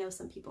 I know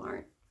some people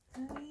aren't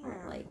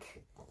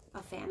like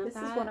a fan of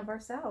that. This is one of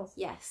our cells.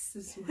 Yes,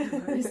 this is one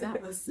of our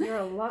cells. You're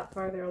a lot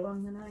farther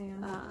along than I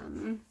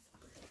am.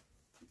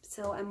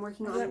 So I'm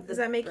working on. Does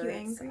that make you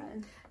angry?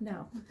 Side.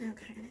 No.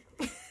 Okay.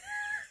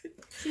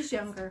 She's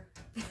younger.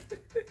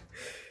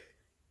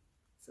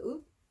 So,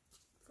 oop,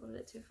 folded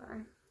it too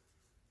far.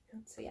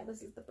 So yeah,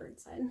 this is the bird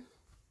side.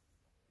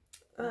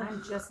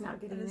 I'm just not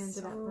getting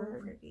into that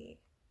bird. Pretty.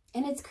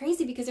 And it's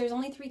crazy because there's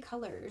only 3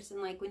 colors,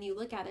 and like when you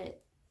look at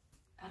it,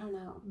 I don't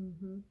know.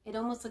 It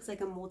almost looks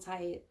like a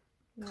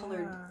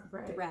multi-colored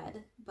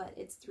thread, but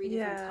it's 3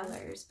 different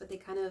colors. But they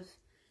kind of,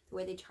 the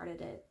way they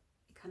charted it,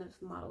 it kind of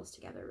models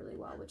together really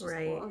well, which is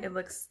cool. It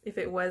looks, if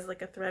it was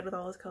like a thread with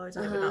all those colors,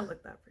 it would not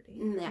look that pretty.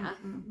 Yeah,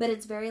 but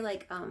it's very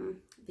like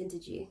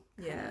vintagey.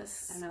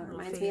 Yes. I don't know. It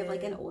reminds me of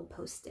like an old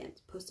postage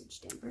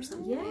stamp or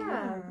something.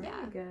 Yeah.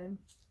 Good.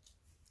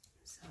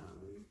 So.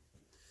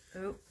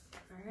 Oh.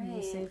 All right.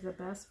 You save the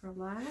best for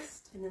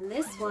last. And then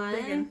this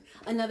one,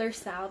 another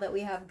sow that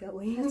we have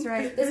going. That's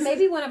right. This may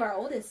be one of our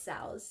oldest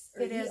sows.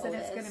 It is, and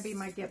it's going to be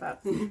my give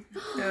up. Oh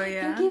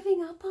yeah. You're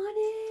giving up on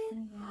it?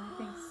 Yeah, I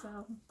think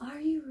so. Are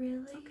you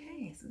really?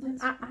 Okay. So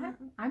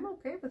I'm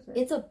okay with it.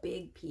 It's a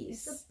big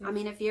piece. I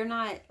mean, if you're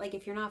not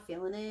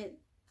feeling it,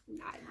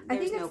 I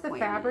think it's the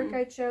fabric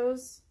I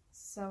chose.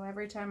 So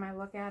every time I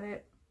look at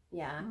it,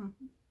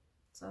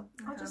 So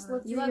I'll just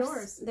look through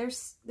yours.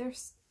 There's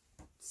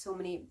so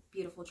many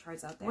beautiful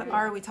charts out there. What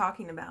are we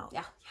talking about?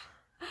 Yeah.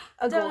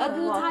 A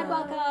Ghoul Tide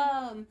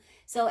Welcome.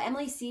 So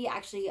Emily C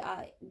actually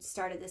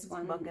started this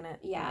one. Booking it.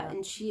 Yeah,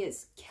 and she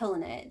is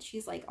killing it.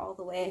 She's like all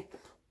the way.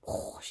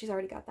 Oh, she's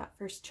already got that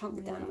first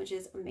chunk done, which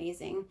is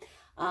amazing.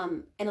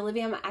 And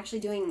Olivia, I'm actually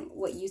doing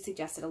what you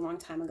suggested a long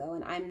time ago,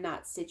 and I'm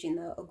not stitching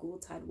the A Ghoul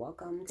Tide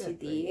Welcome to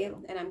thee,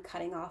 and I'm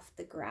cutting off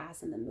the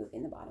grass and then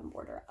moving the bottom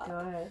border up.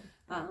 Good.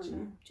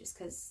 Gotcha. Just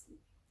because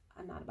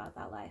I'm not about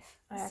that life.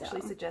 I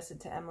actually suggested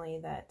to Emily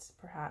that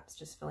perhaps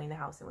just filling the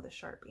house in with a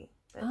Sharpie,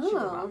 but she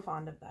was not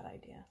fond of that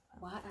idea.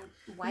 What?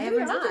 Why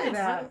ever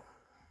not?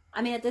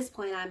 I mean, at this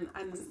point, I'm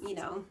you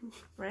know,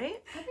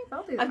 right? I think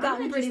I'll do that. I've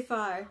gotten pretty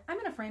far. I'm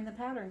gonna frame the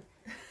pattern.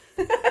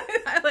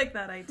 I like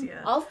that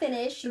idea. I'll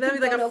finish. That'd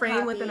be like a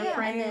frame within a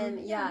frame. And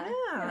then,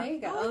 there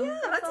you go. Oh, yeah,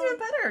 that's even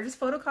better. Just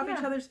photocopy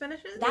each other's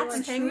finishes.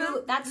 That's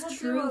true. That's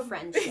true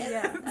friendship.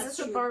 Yeah, that's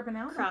a Barb and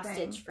Alma cross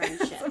stitch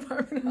friendship.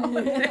 I'll do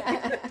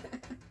it.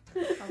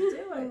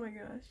 Oh my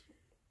gosh.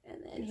 And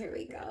then here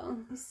we go.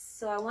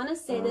 So I want to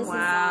say this is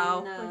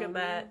on, look at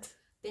that.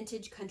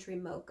 Vintage Country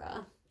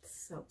Mocha.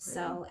 So pretty.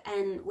 So,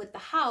 and with the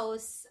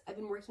house, I've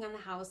been working on the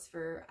house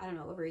for, I don't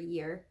know, over a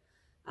year.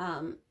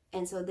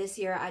 And so this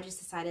year I just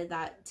decided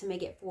that to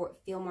make it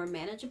feel more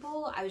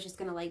manageable, I was just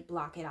going to like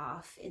block it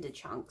off into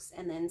chunks.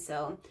 And then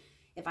so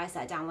if I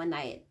sat down one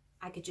night,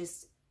 I could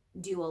just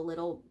do a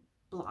little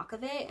block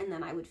of it, and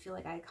then I would feel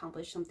like I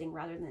accomplished something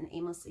rather than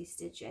aimlessly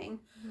stitching.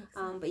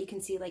 But you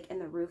can see like in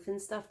the roof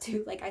and stuff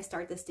too, like I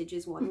start the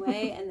stitches one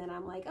way and then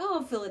I'm like, oh,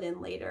 I'll fill it in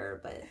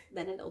later, but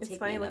then it'll take me another year. It's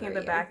funny looking at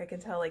the back, I can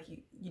tell like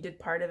you did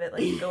part of it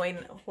like going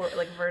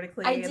like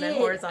vertically and then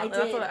horizontally.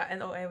 That's what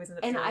I always end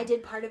up doing. I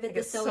did part of it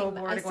the sewing. So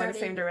bored to go in the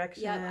same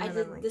direction. Yeah, I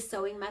did the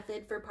sewing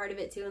method for part of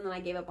it too, and then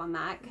I gave up on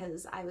that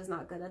because I was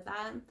not good at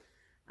that.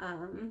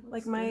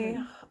 Like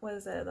my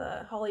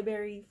the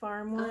Hollyberry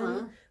Farm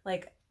one,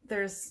 like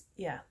there's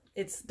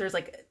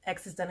like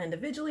X's done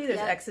individually, there's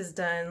X's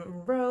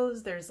done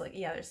rows, there's like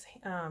there's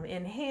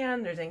in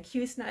hand, there's in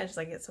Q snap. It's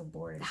like it's so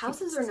boring. The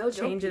houses are no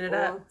joke. Changing it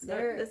up.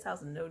 This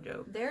house is no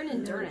joke. They're an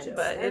endurance,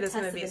 but it is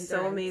going to be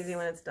so amazing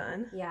when it's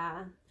done.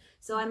 Yeah.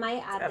 So I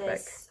might add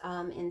this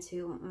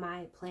into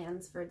my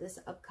plans for this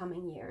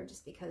upcoming year,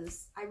 just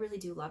because I really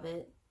do love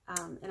it.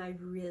 And I'd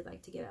really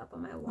like to get it up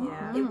on my wall.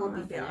 Yeah, it won't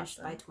be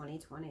finished by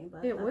 2020,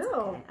 but it will.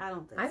 Okay. I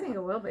don't think so. I think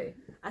it will be.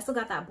 I still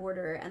got that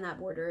border, and that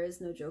border is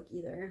no joke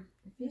either.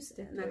 If you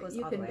stick and that goes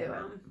you all can the way do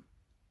around.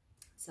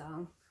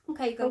 So,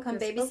 okay, you gonna come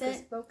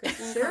babysit?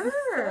 Focus. Sure.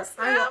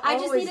 I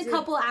just need a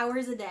couple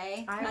hours a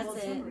day.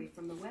 That's it.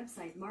 From the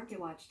website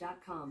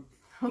marketwatch.com.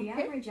 The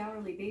average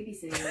hourly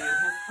babysitting rate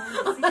has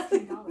climbed to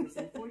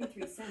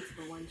 $16.43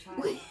 for one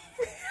child.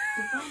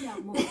 To find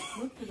out more,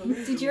 look for the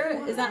link.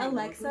 Is that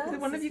Alexa?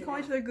 Did one of you call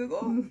each other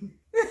Google?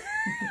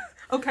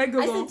 Okay,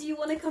 Google. I said, do you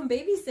want to come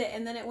babysit?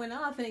 And then it went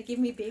off and it gave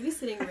me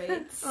babysitting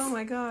rates. Oh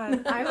my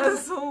god. I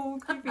was so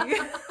creepy.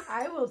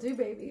 I will do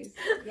babies.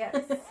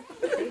 Yes.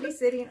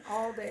 Babysitting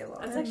all day long.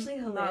 That's actually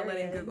hilarious. Not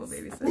letting Google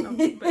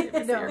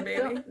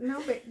babysit. No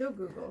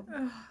Google.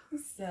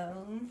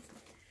 So...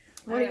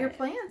 What are your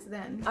plans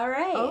then? All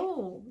right.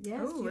 Oh, yes.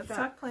 Oh, let's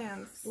talk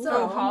plans.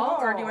 So haul,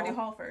 or do you want to do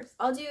haul first?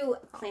 I'll do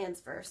plans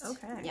first.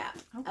 Okay. Yeah.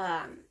 Okay.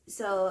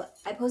 So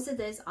I posted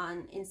this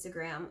on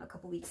Instagram a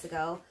couple weeks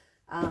ago,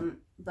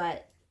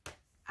 but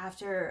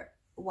after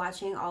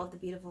watching all of the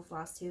beautiful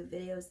Flosstube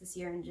videos this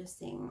year and just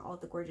seeing all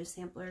the gorgeous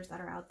samplers that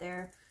are out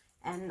there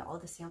and all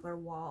the sampler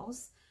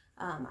walls,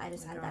 I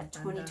decided that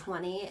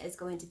 2020 is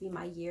going to be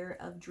my year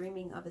of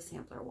dreaming of a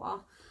sampler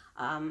wall.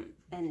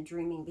 And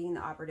dreaming being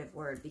the operative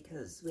word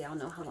because we all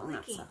know how long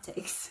that stuff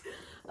takes.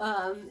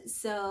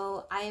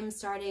 So I am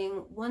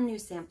starting one new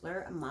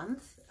sampler a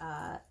month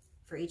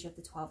for each of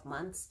the 12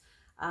 months.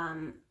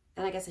 And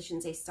I guess I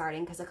shouldn't say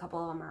starting because a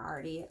couple of them are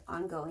already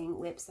ongoing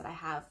whips that I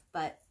have,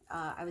 but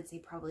I would say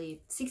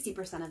probably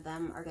 60% of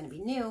them are going to be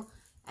new,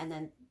 and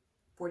then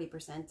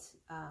 40%,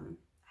 I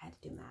had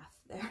to do math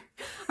there,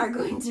 are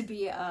going to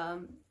be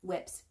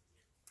whips.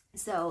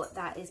 So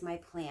that is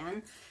my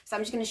plan. So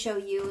I'm just going to show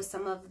you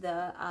some of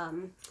the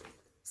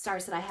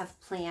stars that I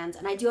have planned.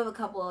 And I do have a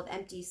couple of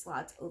empty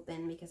slots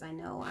open because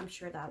I'm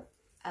sure that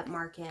at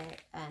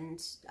market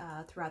and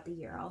throughout the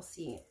year I'll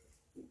see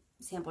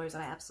samplers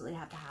that I absolutely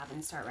have to have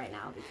and start right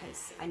now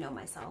because I know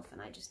myself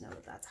and I just know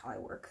that that's how I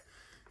work.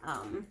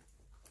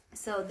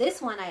 So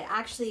this one I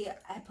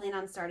planned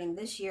on starting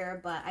this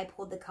year, but I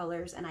pulled the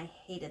colors and I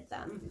hated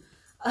them.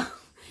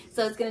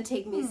 So it's going to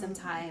take me some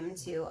time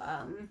to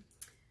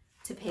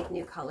pick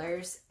new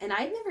colors. And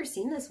I'd never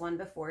seen this one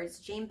before. It's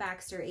Jane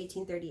Baxter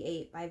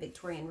 1838 by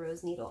Victorian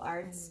Rose Needle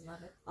Arts. I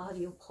love it. I'll have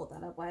you pull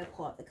that up while I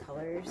pull out the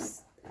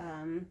colors.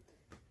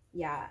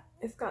 Yeah.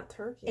 It's got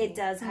turkey. It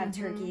does have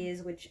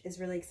turkeys, which is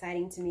really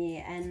exciting to me.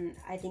 And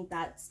I think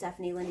that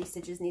Stephanie Lindy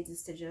Stitches needs a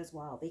stitch as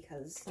well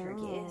because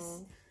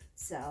turkeys.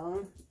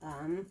 So,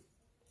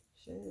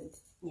 should.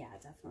 Yeah,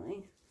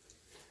 definitely.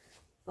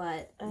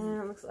 But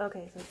looks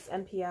okay. So it's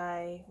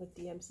MPI with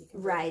DMC.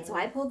 Right. So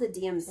I pulled the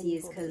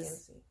DMCs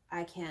because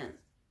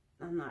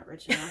I'm not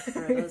rich enough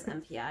for those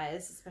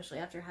MPIs, especially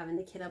after having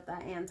to kit up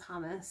that Ann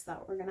Thomas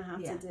that we're gonna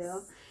have to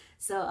do.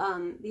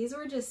 So these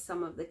were just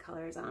some of the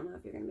colors. I don't know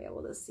if you're gonna be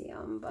able to see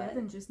them, but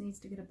Devin just needs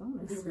to get a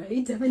bonus.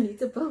 Right? Devin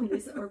needs a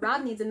bonus, or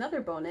Rob needs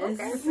another bonus.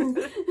 Okay.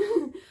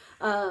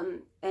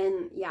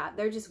 And yeah,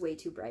 they're just way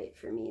too bright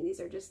for me. These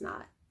are just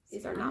not.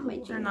 These are not my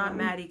jam. They're not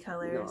Maddie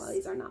colors. No,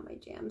 these are not my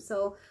jam.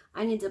 So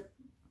I need to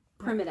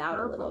prim it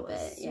out a little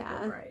bit.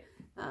 Yeah. Bright.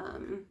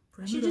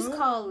 I should just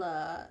call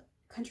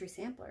Country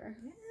Sampler.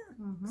 Yeah.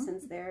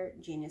 Since they're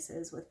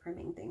geniuses with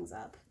primming things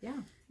up.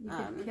 Yeah. You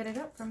can get it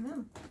up from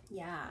them.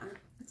 Yeah.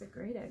 That's a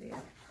great idea.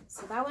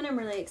 So that one I'm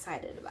really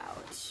excited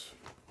about.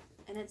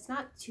 And it's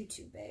not too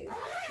big,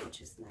 which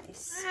is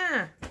nice.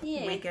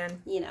 Yeah.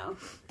 Weekend. You know.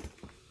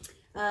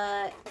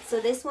 So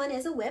this one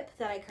is a whip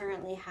that I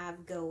currently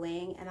have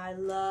going, and I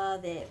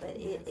love it, but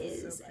it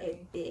is so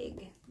a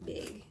big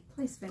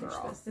Please finish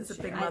girl. this. It's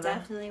a big mother. I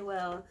definitely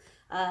will.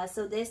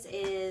 So this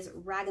is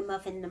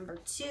Ragamuffin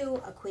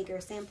 #2, a Quaker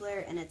sampler,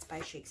 and it's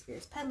by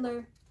Shakespeare's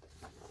Peddler.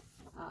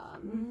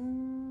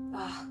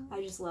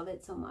 I just love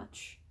it so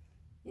much.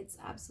 It's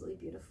absolutely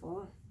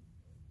beautiful.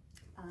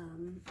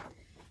 And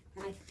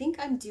I think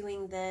I'm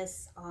doing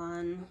this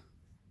on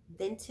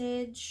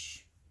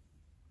vintage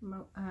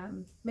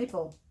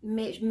maple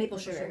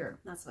sugar.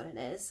 That's what it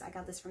is. I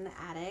got this from the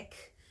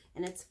attic,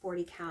 and it's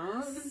 40 count. I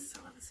love this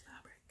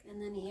fabric.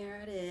 And then here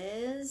it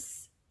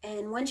is.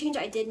 And One change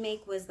I did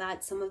make was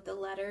that some of the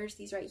letters,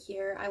 these right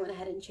here, I went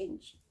ahead and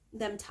changed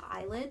them to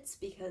eyelets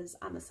because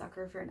I'm a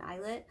sucker for an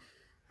eyelet.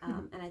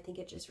 And I think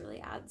it just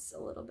really adds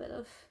a little bit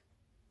of,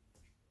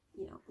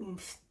 you know,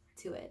 oomph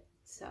to it.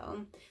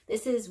 So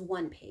this is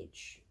 1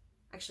 page,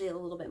 actually a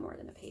little bit more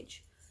than a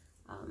page.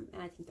 And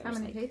I think there's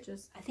how many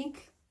pages? I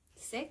think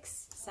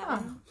 6, 7.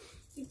 Oh,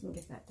 you can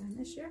get that done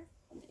this year.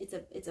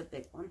 It's a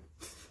big one.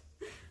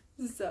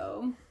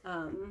 So,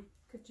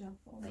 good job.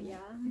 but yeah,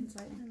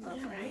 Inside.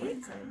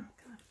 Right?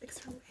 Gotta fix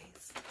her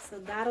ways. so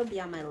that'll be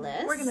on my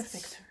list. We're gonna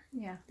fix her.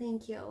 Yeah.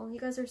 Thank you. You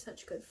guys are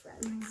such good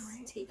friends.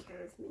 Right. Take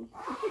care of me.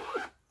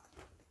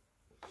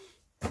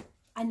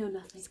 I know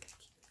nothing.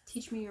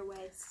 Teach me your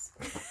ways.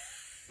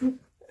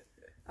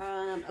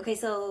 Okay,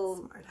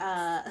 so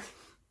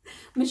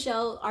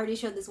Michelle already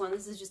showed this one.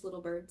 This is just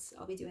little birds.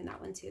 I'll be doing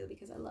that one too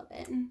because I love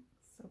it.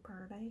 So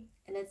pretty.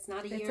 And it's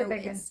not a It's year. a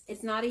big one.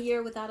 It's not a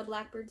year without a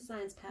Blackbird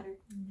Designs pattern.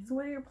 So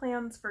what are your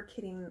plans for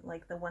kitting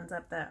like the ones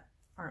up that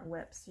aren't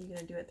whips? Are you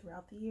gonna do it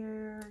throughout the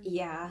year?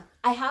 Yeah,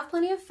 I have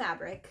plenty of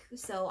fabric,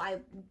 so I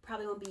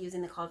probably won't be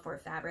using the called for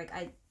fabric.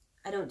 I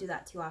don't do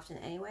that too often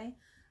anyway,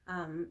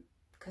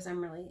 because I'm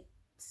really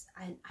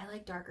I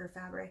like darker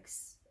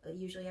fabrics.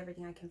 Usually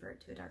everything I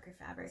convert to a darker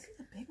fabric. This is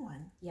a big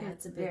one. Yeah,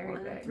 it's a big very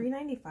one. big.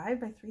 $3.95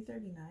 by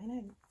 $3.39.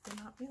 I did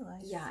not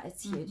realize. Yeah,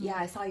 it's huge. Yeah,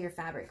 I saw your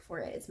fabric for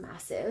it. It's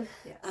massive.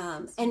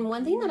 Yes. And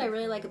one thing that I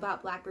really like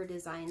about Blackbird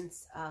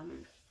Designs,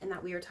 and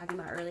that we were talking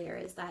about earlier,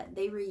 is that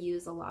they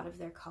reuse a lot of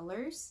their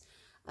colors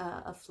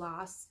of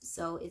floss.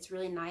 So it's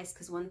really nice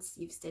because once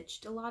you've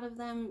stitched a lot of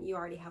them, you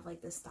already have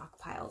like this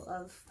stockpile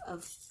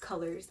of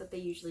colors that they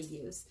usually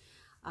use.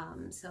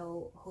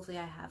 So hopefully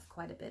I have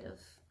quite a bit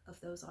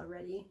of those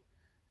already.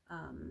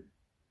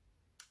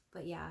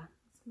 But yeah,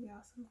 It's gonna be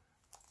awesome.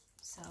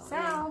 so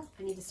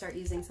I need to start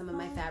using some of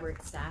my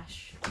fabric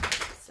stash.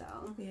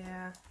 So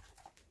Yeah.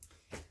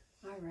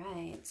 all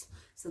right,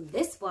 so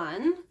this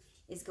one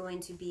is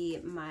going to be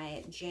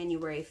my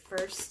January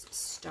 1st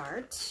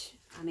start.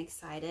 I'm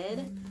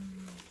excited.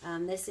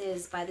 This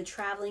is by the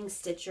Traveling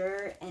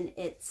Stitcher, and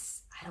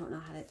it's, I don't know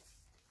how to,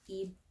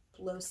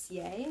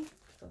 Blosier,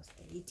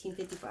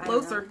 1854.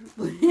 Closer.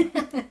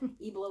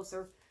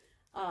 Blosser.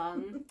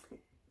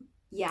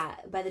 Yeah,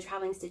 by the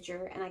Traveling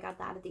Stitcher, and I got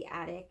that at the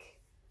attic.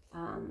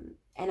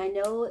 And I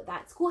know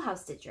that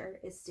Schoolhouse Stitcher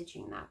is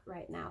stitching that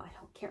right now.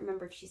 Can't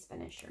remember if she's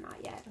finished or not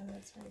yet. Oh,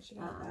 that's right. She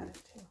got that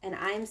too. And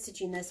I'm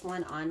stitching this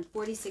one on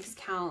 46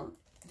 count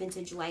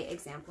vintage light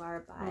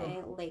exemplar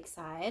by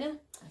Lakeside.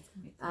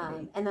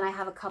 And then I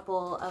have a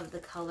couple of the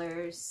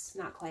colors,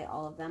 not quite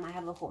all of them. I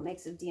have a whole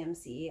mix of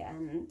DMC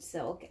and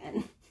silk,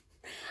 and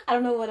I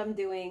don't know what I'm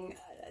doing.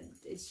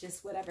 It's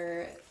just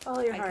whatever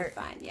Follow your I heart.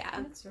 can find. Yeah,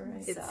 That's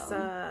right. It's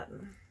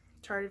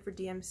charted for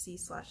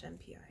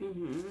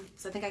DMC/MPI.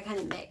 So I think I kind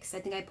of mixed.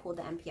 I think I pulled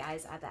the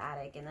MPIs at the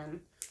attic, and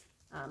then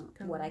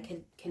what I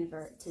could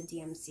convert to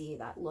DMC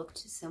that looked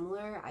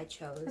similar, I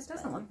chose. It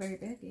doesn't look very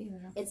big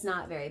either. It's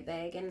not very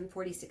big, and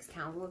 46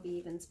 count will be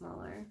even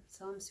smaller.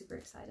 So I'm super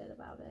excited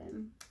about it.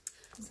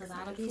 So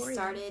that'll be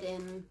started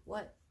in,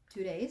 what,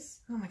 2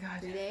 days? Oh my god.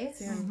 3 days?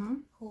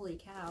 Soon. Holy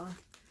cow.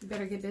 You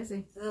better get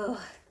busy. Ugh.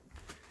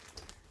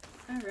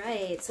 All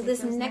right, so Take this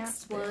those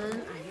next naps,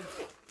 one,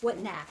 what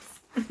naps?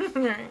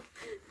 Right.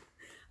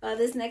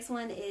 This next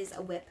one is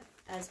a whip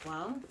as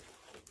well.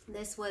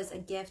 This was a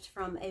gift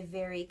from a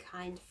very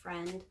kind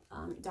friend,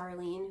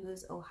 Darlene,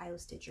 who's Ohio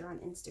Stitcher on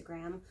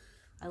Instagram.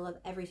 I love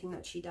everything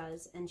that she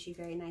does, and she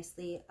very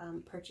nicely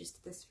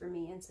purchased this for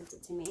me and sent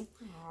it to me.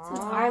 So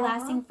it's Our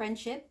Lasting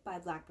Friendship by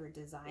Blackbird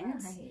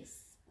Designs.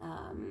 Nice.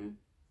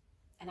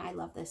 And I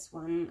love this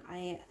one.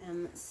 I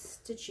am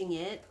stitching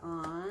it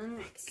on,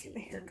 let's see. Get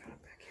my hair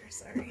caught back here,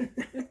 sorry.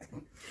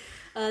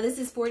 This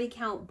is 40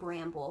 count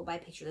Bramble by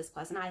Picture This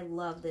Plus, and I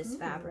love this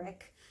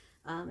fabric.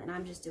 And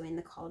I'm just doing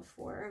the called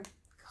for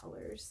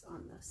colors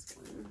on this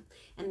one.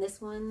 And this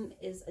one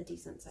is a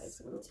decent size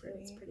one too.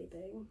 It's pretty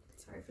big.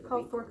 Sorry for the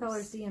Called for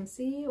colors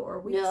DMC or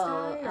Weeks No,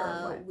 dye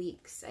or what?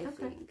 Weeks, I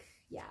think.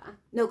 Yeah.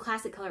 No,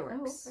 Classic Color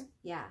Works. okay.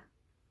 Yeah.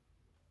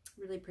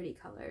 Really pretty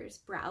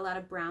colors. A lot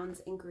of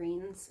browns and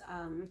greens.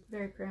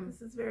 Very prim.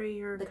 This is very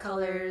your The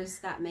color. colors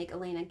that make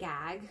Elena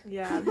gag.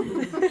 Yeah.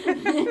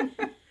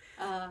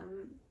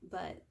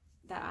 But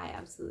that I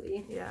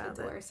absolutely Yeah,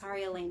 adore.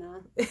 Sorry,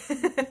 Elena.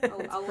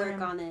 I'll work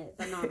on it,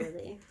 but not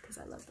really, because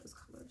I love those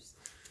colors.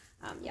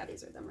 Yeah,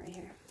 these are them right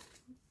here.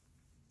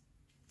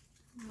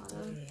 A lot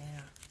of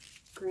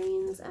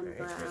greens and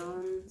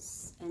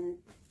browns and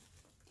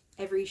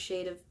every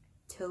shade of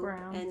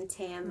taupe and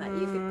tan that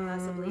you could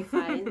possibly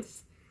find.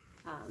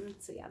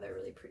 So yeah, they're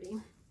really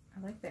pretty. I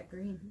like that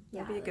green.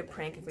 Yeah, It'd be a good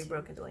prank if we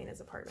broke into Lena's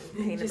apartment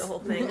and painted the whole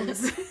thing.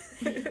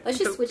 Let's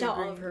just switch out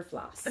all of her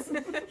floss.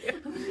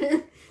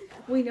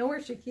 We know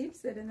where she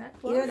keeps it in that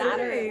Either closet. that,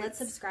 or let's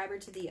subscribe her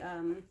to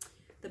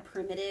the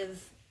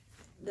primitive,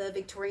 the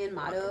Victorian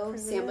motto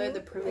sampler,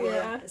 the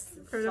primitive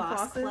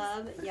floss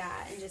club. Yeah,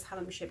 and just have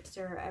them shipped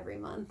to her every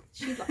month.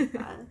 She'd like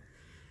that.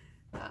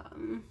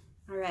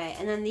 All right,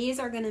 and then these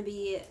are going to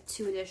be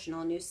 2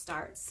 additional new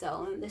starts.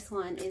 So this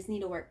one is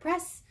Needlework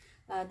Press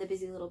the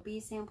Busy Little Bee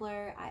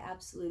sampler. I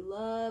absolutely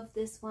love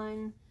this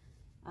one.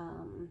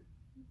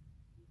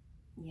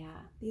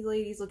 Yeah. These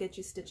ladies will get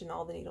you stitching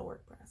all the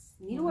needlework press.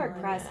 Needlework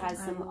Press has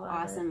some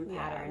awesome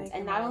patterns. Yeah,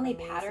 and not only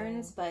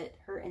patterns, but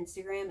her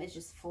Instagram is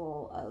just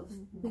full of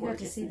We got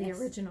to see the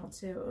original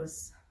too. It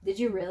was... Did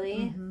you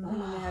really? And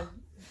they have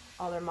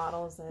all their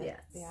models at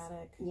the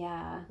attic.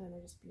 Yeah. And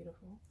they're just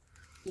beautiful.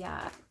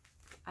 Yeah.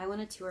 I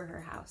want to tour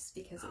her house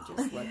because it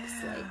just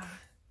looks like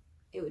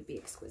it would be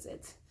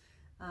exquisite.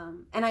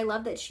 And I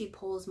love that she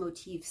pulls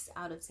motifs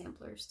out of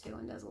samplers too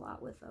and does a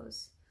lot with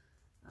those.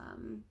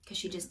 Because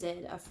she just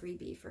did a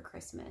freebie for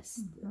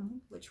Christmas,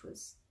 which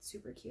was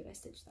super cute. I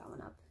stitched that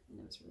one up and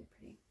it was really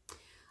pretty.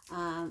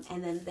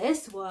 And then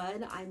this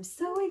one I'm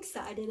so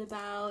excited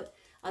about.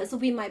 This will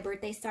be my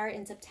birthday start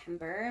in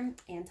September.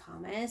 Ann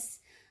Thomas.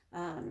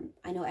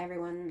 I know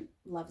everyone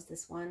loves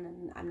this one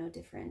and I'm no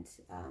different.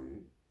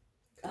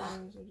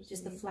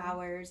 Just the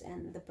flowers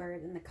and the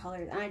bird and the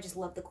colors, and I just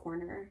love the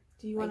corner.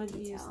 Do you want to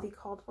use the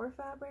called for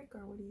fabric,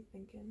 or what are you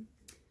thinking?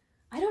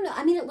 I don't know.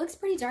 I mean, it looks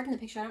pretty dark in the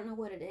picture. I don't know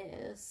what it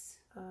is.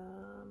 I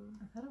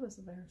thought it was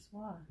a bear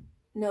swan.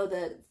 No,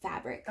 the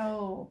fabric.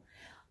 Oh,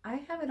 I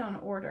have it on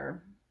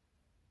order.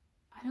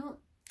 I don't.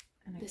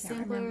 And the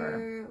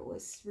sampler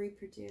was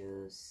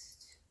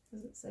reproduced.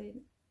 Does it say?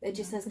 It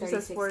just says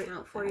 36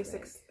 count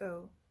 46. Fabric.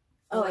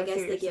 Oh, I guess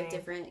they give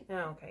different.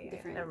 Oh, okay. Yeah,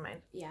 different. Never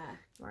mind. Yeah.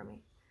 Ignore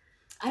me.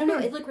 I don't know.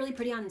 It looked really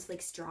pretty on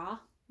like straw.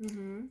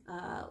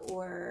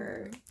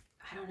 Or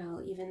I don't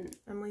know. Even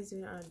Emily's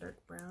doing it on a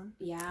dark brown.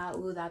 Yeah.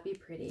 Ooh, that'd be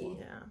pretty.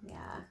 Yeah.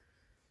 Yeah.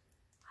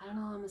 I don't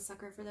know. I'm a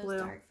sucker for those Blue.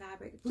 Dark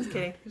fabric. Just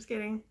kidding. Just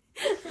kidding.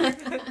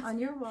 On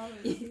your wall.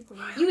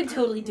 You would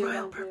totally do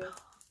it. Purple.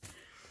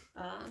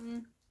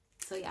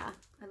 So yeah,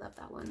 I love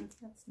that one.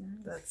 That's nice.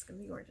 That's gonna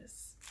be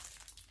gorgeous.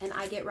 And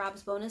I get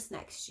Rob's bonus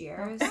next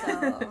year,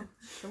 so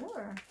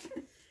sure.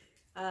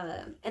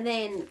 And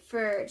then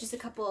for just a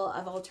couple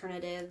of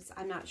alternatives,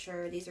 I'm not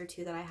sure. These are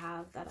two that I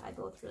have that I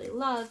both really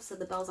love. So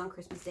the Bells on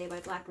Christmas Day by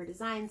Blackbird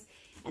Designs,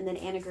 and then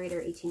Anna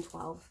Grader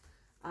 1812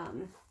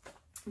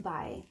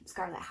 by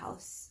Scarlet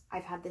House.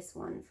 I've had this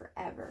one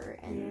forever,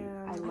 and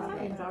I love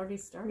it. I've already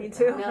started. Me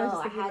too. No,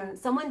 I hadn't.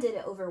 Someone did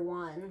it over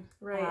one,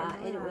 right?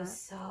 And it was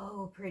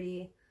so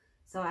pretty.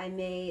 So I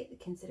may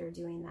consider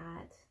doing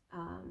that.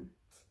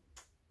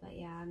 But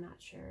yeah, I'm not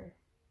sure.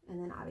 And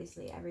then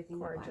obviously everything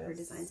that Blackbird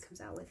Designs comes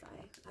out with,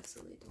 I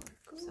absolutely adore.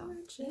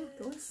 Gorgeous. So, yeah,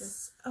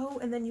 gorgeous. Oh,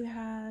 and then you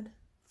had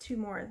two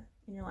more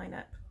in your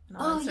lineup. And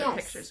I'll insert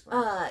pictures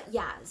for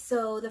yeah.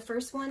 So the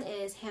first one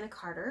is Hannah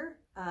Carter,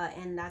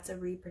 and that's a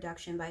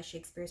reproduction by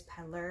Shakespeare's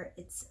Peddler.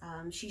 It's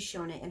she's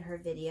shown it in her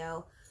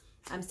video.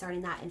 I'm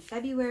starting that in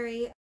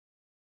February.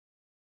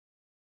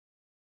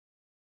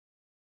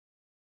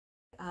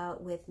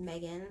 With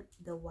Megan,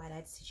 the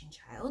Wide-Eyed Stitching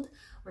Child.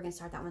 We're gonna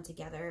start that one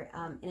together,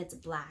 and it's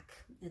black.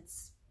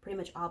 It's pretty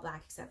much all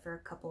black except for a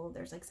couple.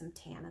 There's like some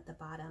tan at the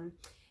bottom,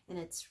 and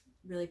it's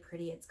really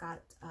pretty. It's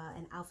got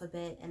an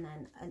alphabet and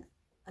then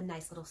a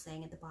nice little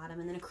saying at the bottom,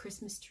 and then a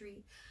Christmas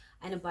tree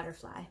and a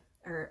butterfly,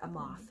 or a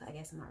moth, I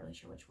guess. I'm not really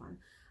sure which one.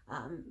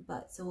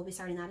 But so we'll be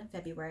starting that in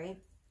February.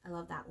 I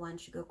love that one.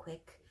 Should go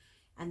quick.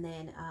 And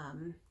then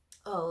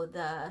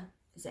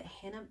is it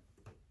Hannah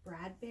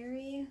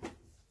Bradbury?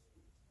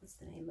 What's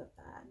the name of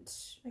that?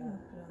 I can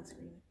put it on the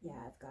screen. Yeah,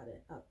 I've got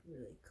it up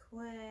really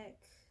quick.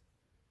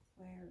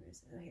 Where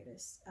is it? Oh, here it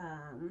is.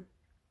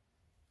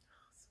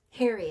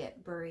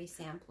 Harriet Bury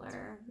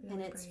Sampler,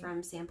 and it's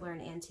from Sampler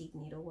and Antique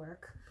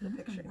Needlework. Put a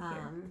picture in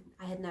here.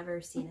 I had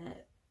never seen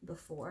it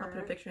before. I'll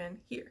put a picture in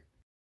here.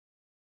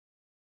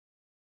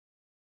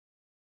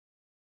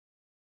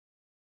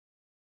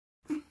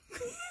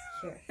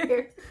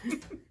 Here.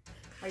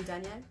 Are you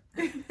done yet?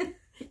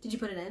 Did you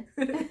put it in?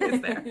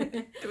 It's there.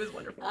 It was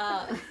wonderful.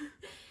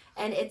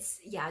 And it's,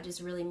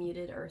 just really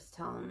muted earth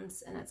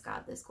tones, and it's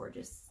got this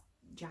gorgeous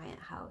giant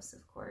house,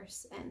 of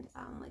course, and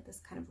like this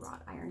kind of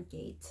wrought iron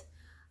gate.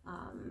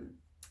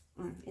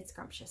 It's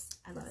scrumptious.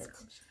 I love it.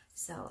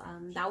 So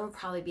that will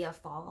probably be a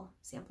fall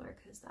sampler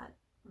because that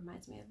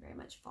reminds me of very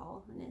much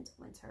fall and into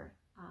winter.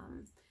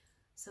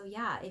 So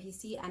yeah, if you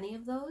see any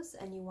of those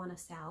and you want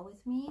to sal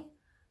with me,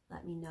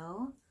 let me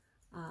know.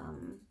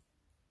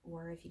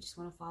 Or if you just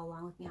want to follow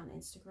along with me on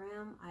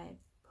Instagram, I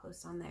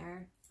post on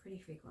there pretty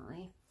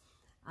frequently.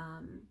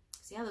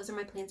 So yeah, those are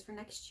my plans for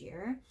next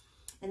year.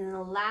 And then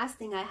the last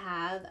thing I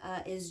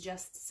have is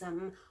just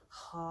some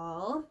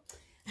haul.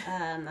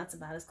 That's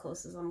about as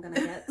close as I'm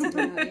gonna get to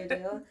doing what you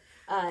do.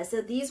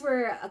 So these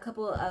were a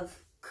couple of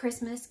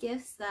Christmas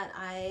gifts that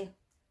I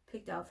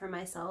picked out for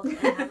myself and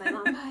had my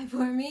mom buy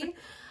for me.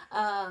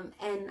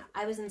 And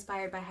I was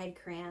inspired by Heidi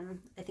Cran.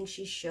 I think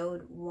she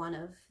showed one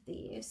of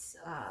these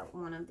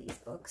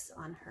books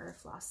on her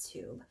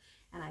Flosstube,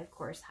 and I of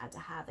course had to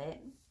have it.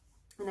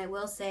 And I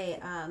will say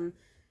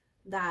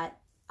that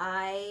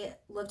I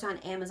looked on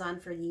Amazon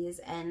for these,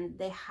 and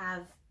they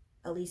have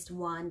at least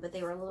one, but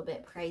they were a little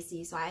bit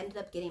pricey, so I ended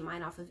up getting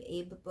mine off of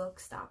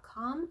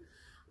abebooks.com,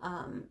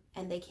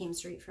 and they came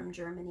straight from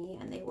Germany,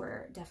 and they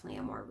were definitely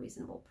a more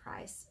reasonable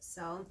price.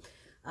 So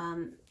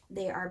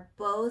they are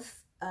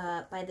both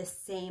by the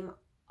same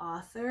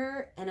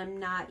author, and I'm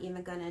not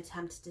even going to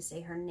attempt to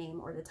say her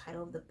name or the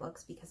title of the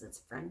books because it's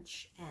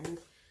French, and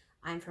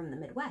I'm from the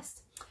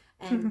Midwest,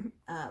 and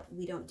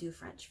we don't do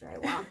French very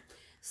well.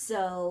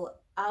 So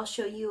I'll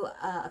show you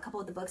a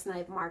couple of the books, and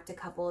I've marked a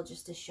couple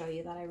just to show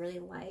you that I really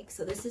like.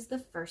 So this is the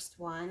first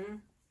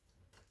one.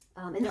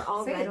 And they're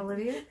all red.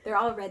 Olivia. They're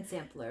all red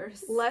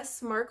samplers.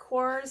 Les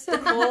Marquards de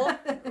Cole,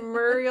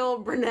 Muriel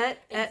Burnett,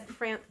 et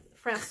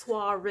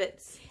Francois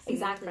Ritz.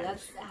 Exactly,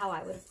 that's how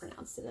I would have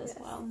pronounced it as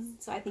well.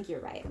 So I think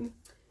you're right.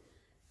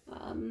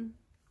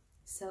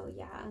 So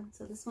yeah,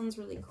 so this one's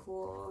really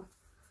cool.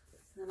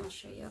 And then I'll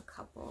show you a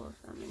couple of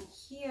them in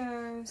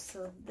here.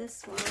 So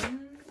this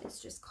one is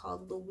just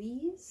called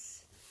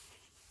Louise.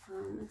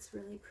 It's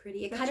really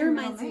pretty. It kind of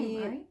reminds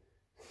me. Right?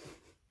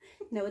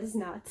 No, it is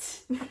not.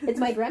 It's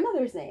my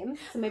grandmother's name,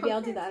 so maybe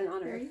I'll do that in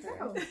honor of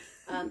her.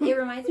 It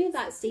reminds me of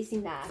that Stacey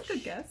Nash.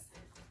 Good guess.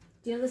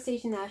 Do you know the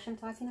Stacey Nash I'm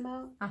talking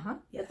about? Uh-huh.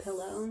 The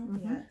pillow.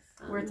 Yes.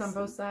 Where it's on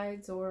both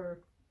sides, or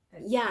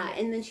yeah,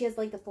 and then she has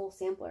like the full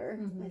sampler,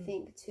 I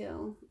think,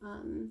 too.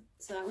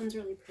 So that one's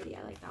really pretty.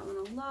 I like that one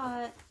a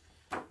lot.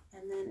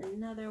 And then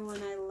another one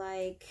I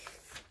like,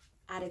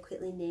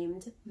 adequately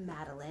named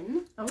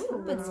Madeline,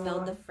 but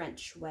spelled the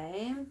French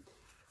way,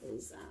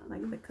 is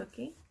like the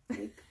cookie.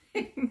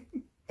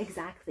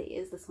 Exactly,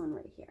 is this one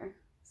right here.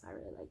 So I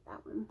really like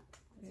that one.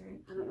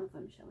 I don't know if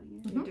I'm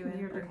showing it. You're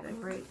doing okay,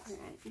 great. All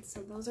right,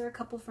 so those are a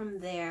couple from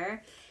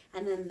there.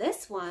 And then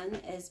this one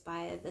is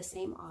by the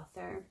same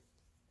author.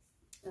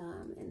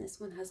 And this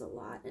one has a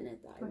lot in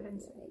it that I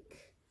really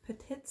like.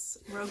 Petites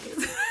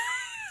Rogues.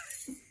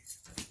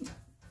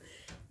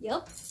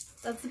 Yep.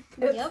 That's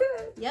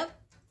yep.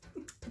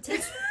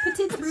 Petites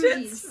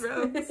Rouges.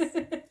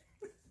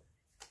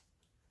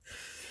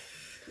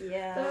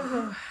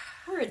 Yeah.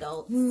 For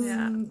adults.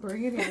 Yeah.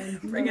 Bring it in.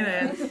 Bring it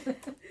in.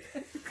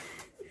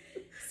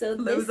 So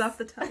Lows off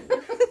the tongue.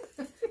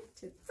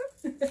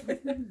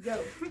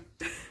 Go.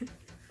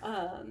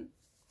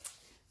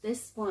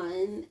 This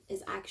one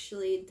is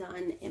actually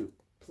done in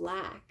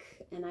black,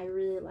 and I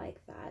really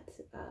like that.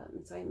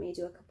 So I may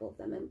do a couple of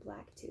them in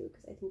black too,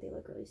 because I think they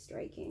look really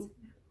striking.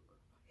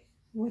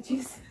 What'd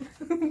you say?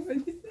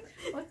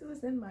 What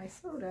was in my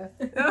soda?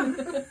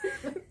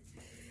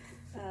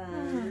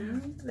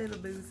 Little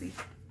boozy.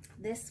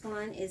 This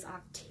one is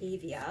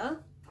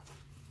Octavia.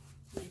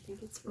 I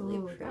think it's really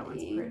pretty. That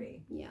one's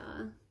pretty.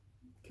 Yeah.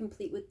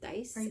 Complete with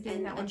dice Are you doing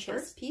and that one a chess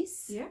first?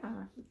 piece. Yeah.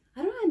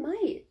 I don't know, I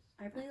might.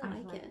 I really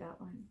like it.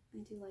 That one.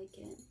 I do like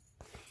it.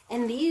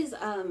 And these,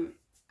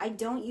 I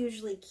don't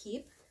usually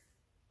keep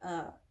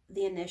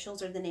the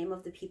initials or the name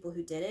of the people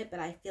who did it, but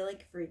I feel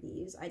like for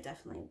these, I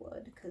definitely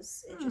would,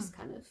 because it just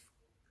kind of,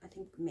 I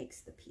think,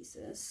 makes the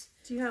pieces.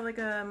 Do you have like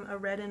a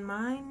red in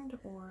mind,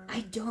 or?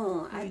 I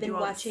don't. I've been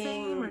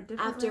watching,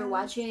 after reds?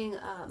 watching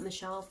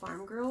Michelle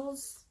Farm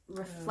Girls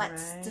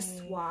Reflex de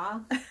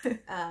Soie,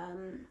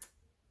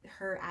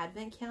 her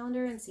advent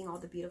calendar, and seeing all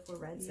the beautiful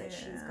reds that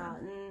she's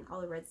gotten, all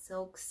the red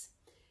silks,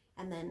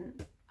 and then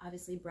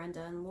obviously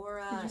Brenda and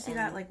Laura. Did you see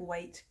that like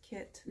white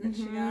kit that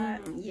she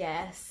got?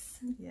 Yes.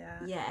 Yeah.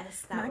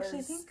 Yes, that actually,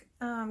 was...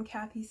 I think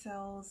Kathy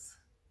sells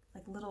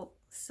like little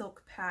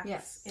silk packs.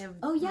 Yes. In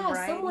Oh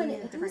yeah, someone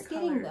different who's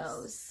getting colors.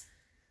 those.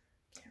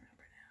 Can't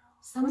remember now.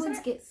 Someone's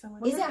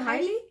is it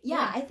Heidi?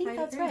 Yeah, I think Heidi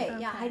that's Cran. right.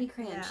 Okay. Yeah, Heidi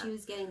Cran. Yeah. She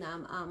was getting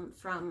them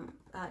from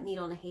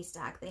Needle in a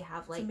Haystack. They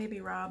have like So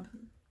maybe Rob.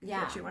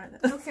 Yeah. What you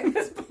wanted to Okay.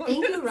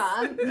 Thank you,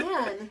 Rob.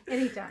 Man,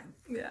 Anytime.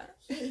 Yeah.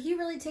 he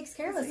really takes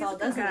care of us He's all, a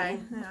good doesn't guy.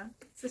 he? Yeah.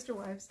 Sister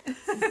wives.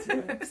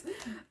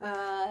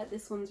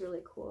 This one's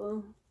really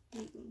cool.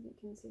 You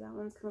can see that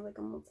one's kind of like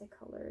a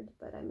multicolored,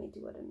 but I may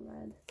do it in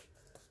red.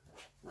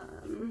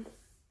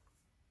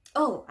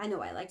 Oh, I know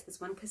why I liked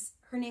this one, because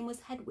her name was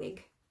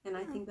Hedwig, and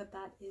I think that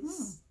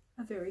is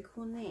a very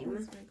cool name.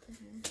 That's very cool.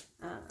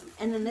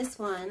 And then this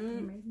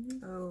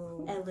one,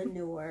 Oh.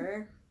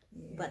 Eleanor,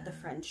 but the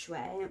French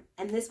way.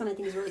 And this one I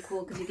think is really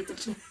cool because you get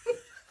to...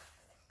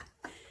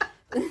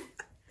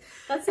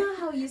 That's not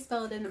how you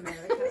spell it in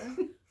America.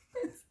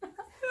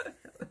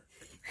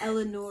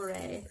 Eleanore.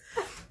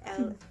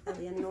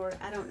 Eleanor.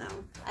 I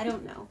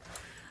don't know.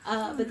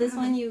 But this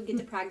one you get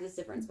to practice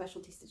different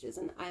specialty stitches,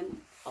 and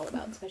I'm all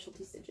about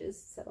specialty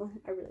stitches, so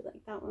I really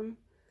like that one.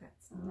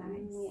 That's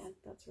nice. Yeah,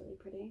 that's really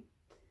pretty.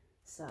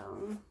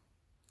 So,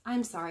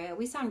 I'm sorry,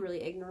 we sound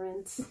really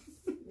ignorant.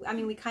 I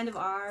mean, we kind of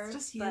are. It's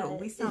just you. But...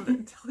 We sound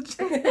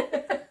intelligent.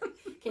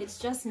 Okay, it's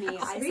just me.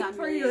 I Speak sound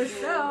for really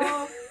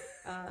yourself.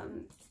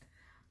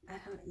 I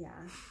don't, yeah.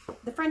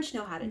 The French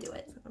know how to do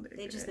it.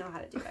 They just know how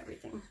to do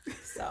everything.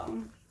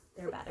 So,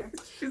 they're better.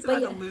 She's about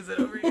to lose it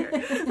over here.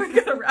 We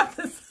gotta wrap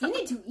this up. You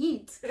need to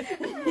eat.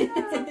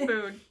 Some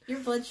food. Your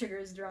blood sugar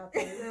is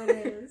dropping.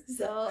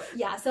 So,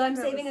 yeah. So, I'm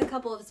saving a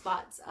couple of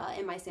spots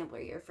in my sampler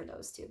year for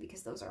those two,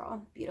 because those are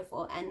all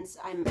beautiful. And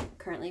I'm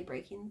currently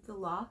breaking the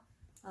law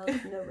of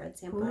no red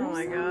samplers. Oh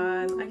my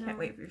god. I can't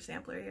wait for your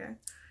sampler here.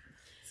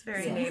 It's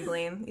very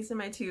enabling. These are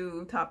my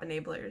two top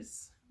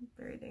enablers.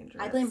 Very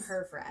dangerous. I blame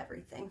her for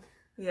everything.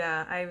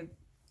 Yeah, I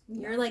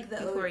You're like the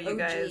Before OG you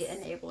guys.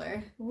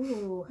 enabler.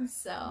 Ooh.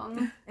 So.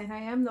 And I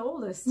am the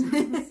oldest.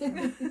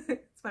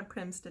 It's my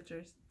Prim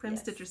Stitcher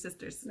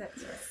sisters.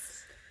 That's right.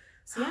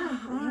 So yeah,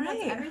 All right.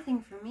 that's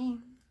everything for me.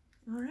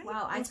 All right.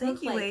 Wow, I Well, took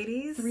thank you, like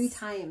ladies. 3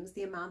 times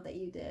the amount that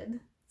you did.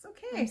 It's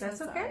okay. So That's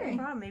sorry. okay. No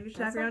problem. Maybe you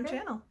should That's have your own okay.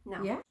 channel.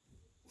 No. Yeah.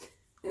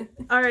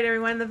 All right,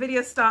 everyone. The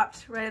video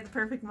stopped right at the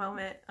perfect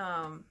moment.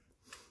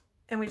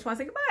 And we just want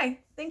to say goodbye.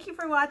 Thank you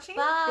for watching.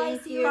 Bye.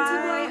 Thank See you. you Bye.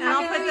 tomorrow. And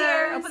I'll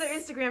Happy put their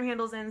Instagram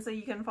handles in so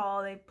you can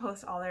follow. They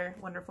post all their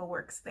wonderful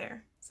works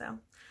there. So, all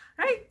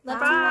right. Love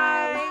Bye.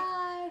 tomorrow.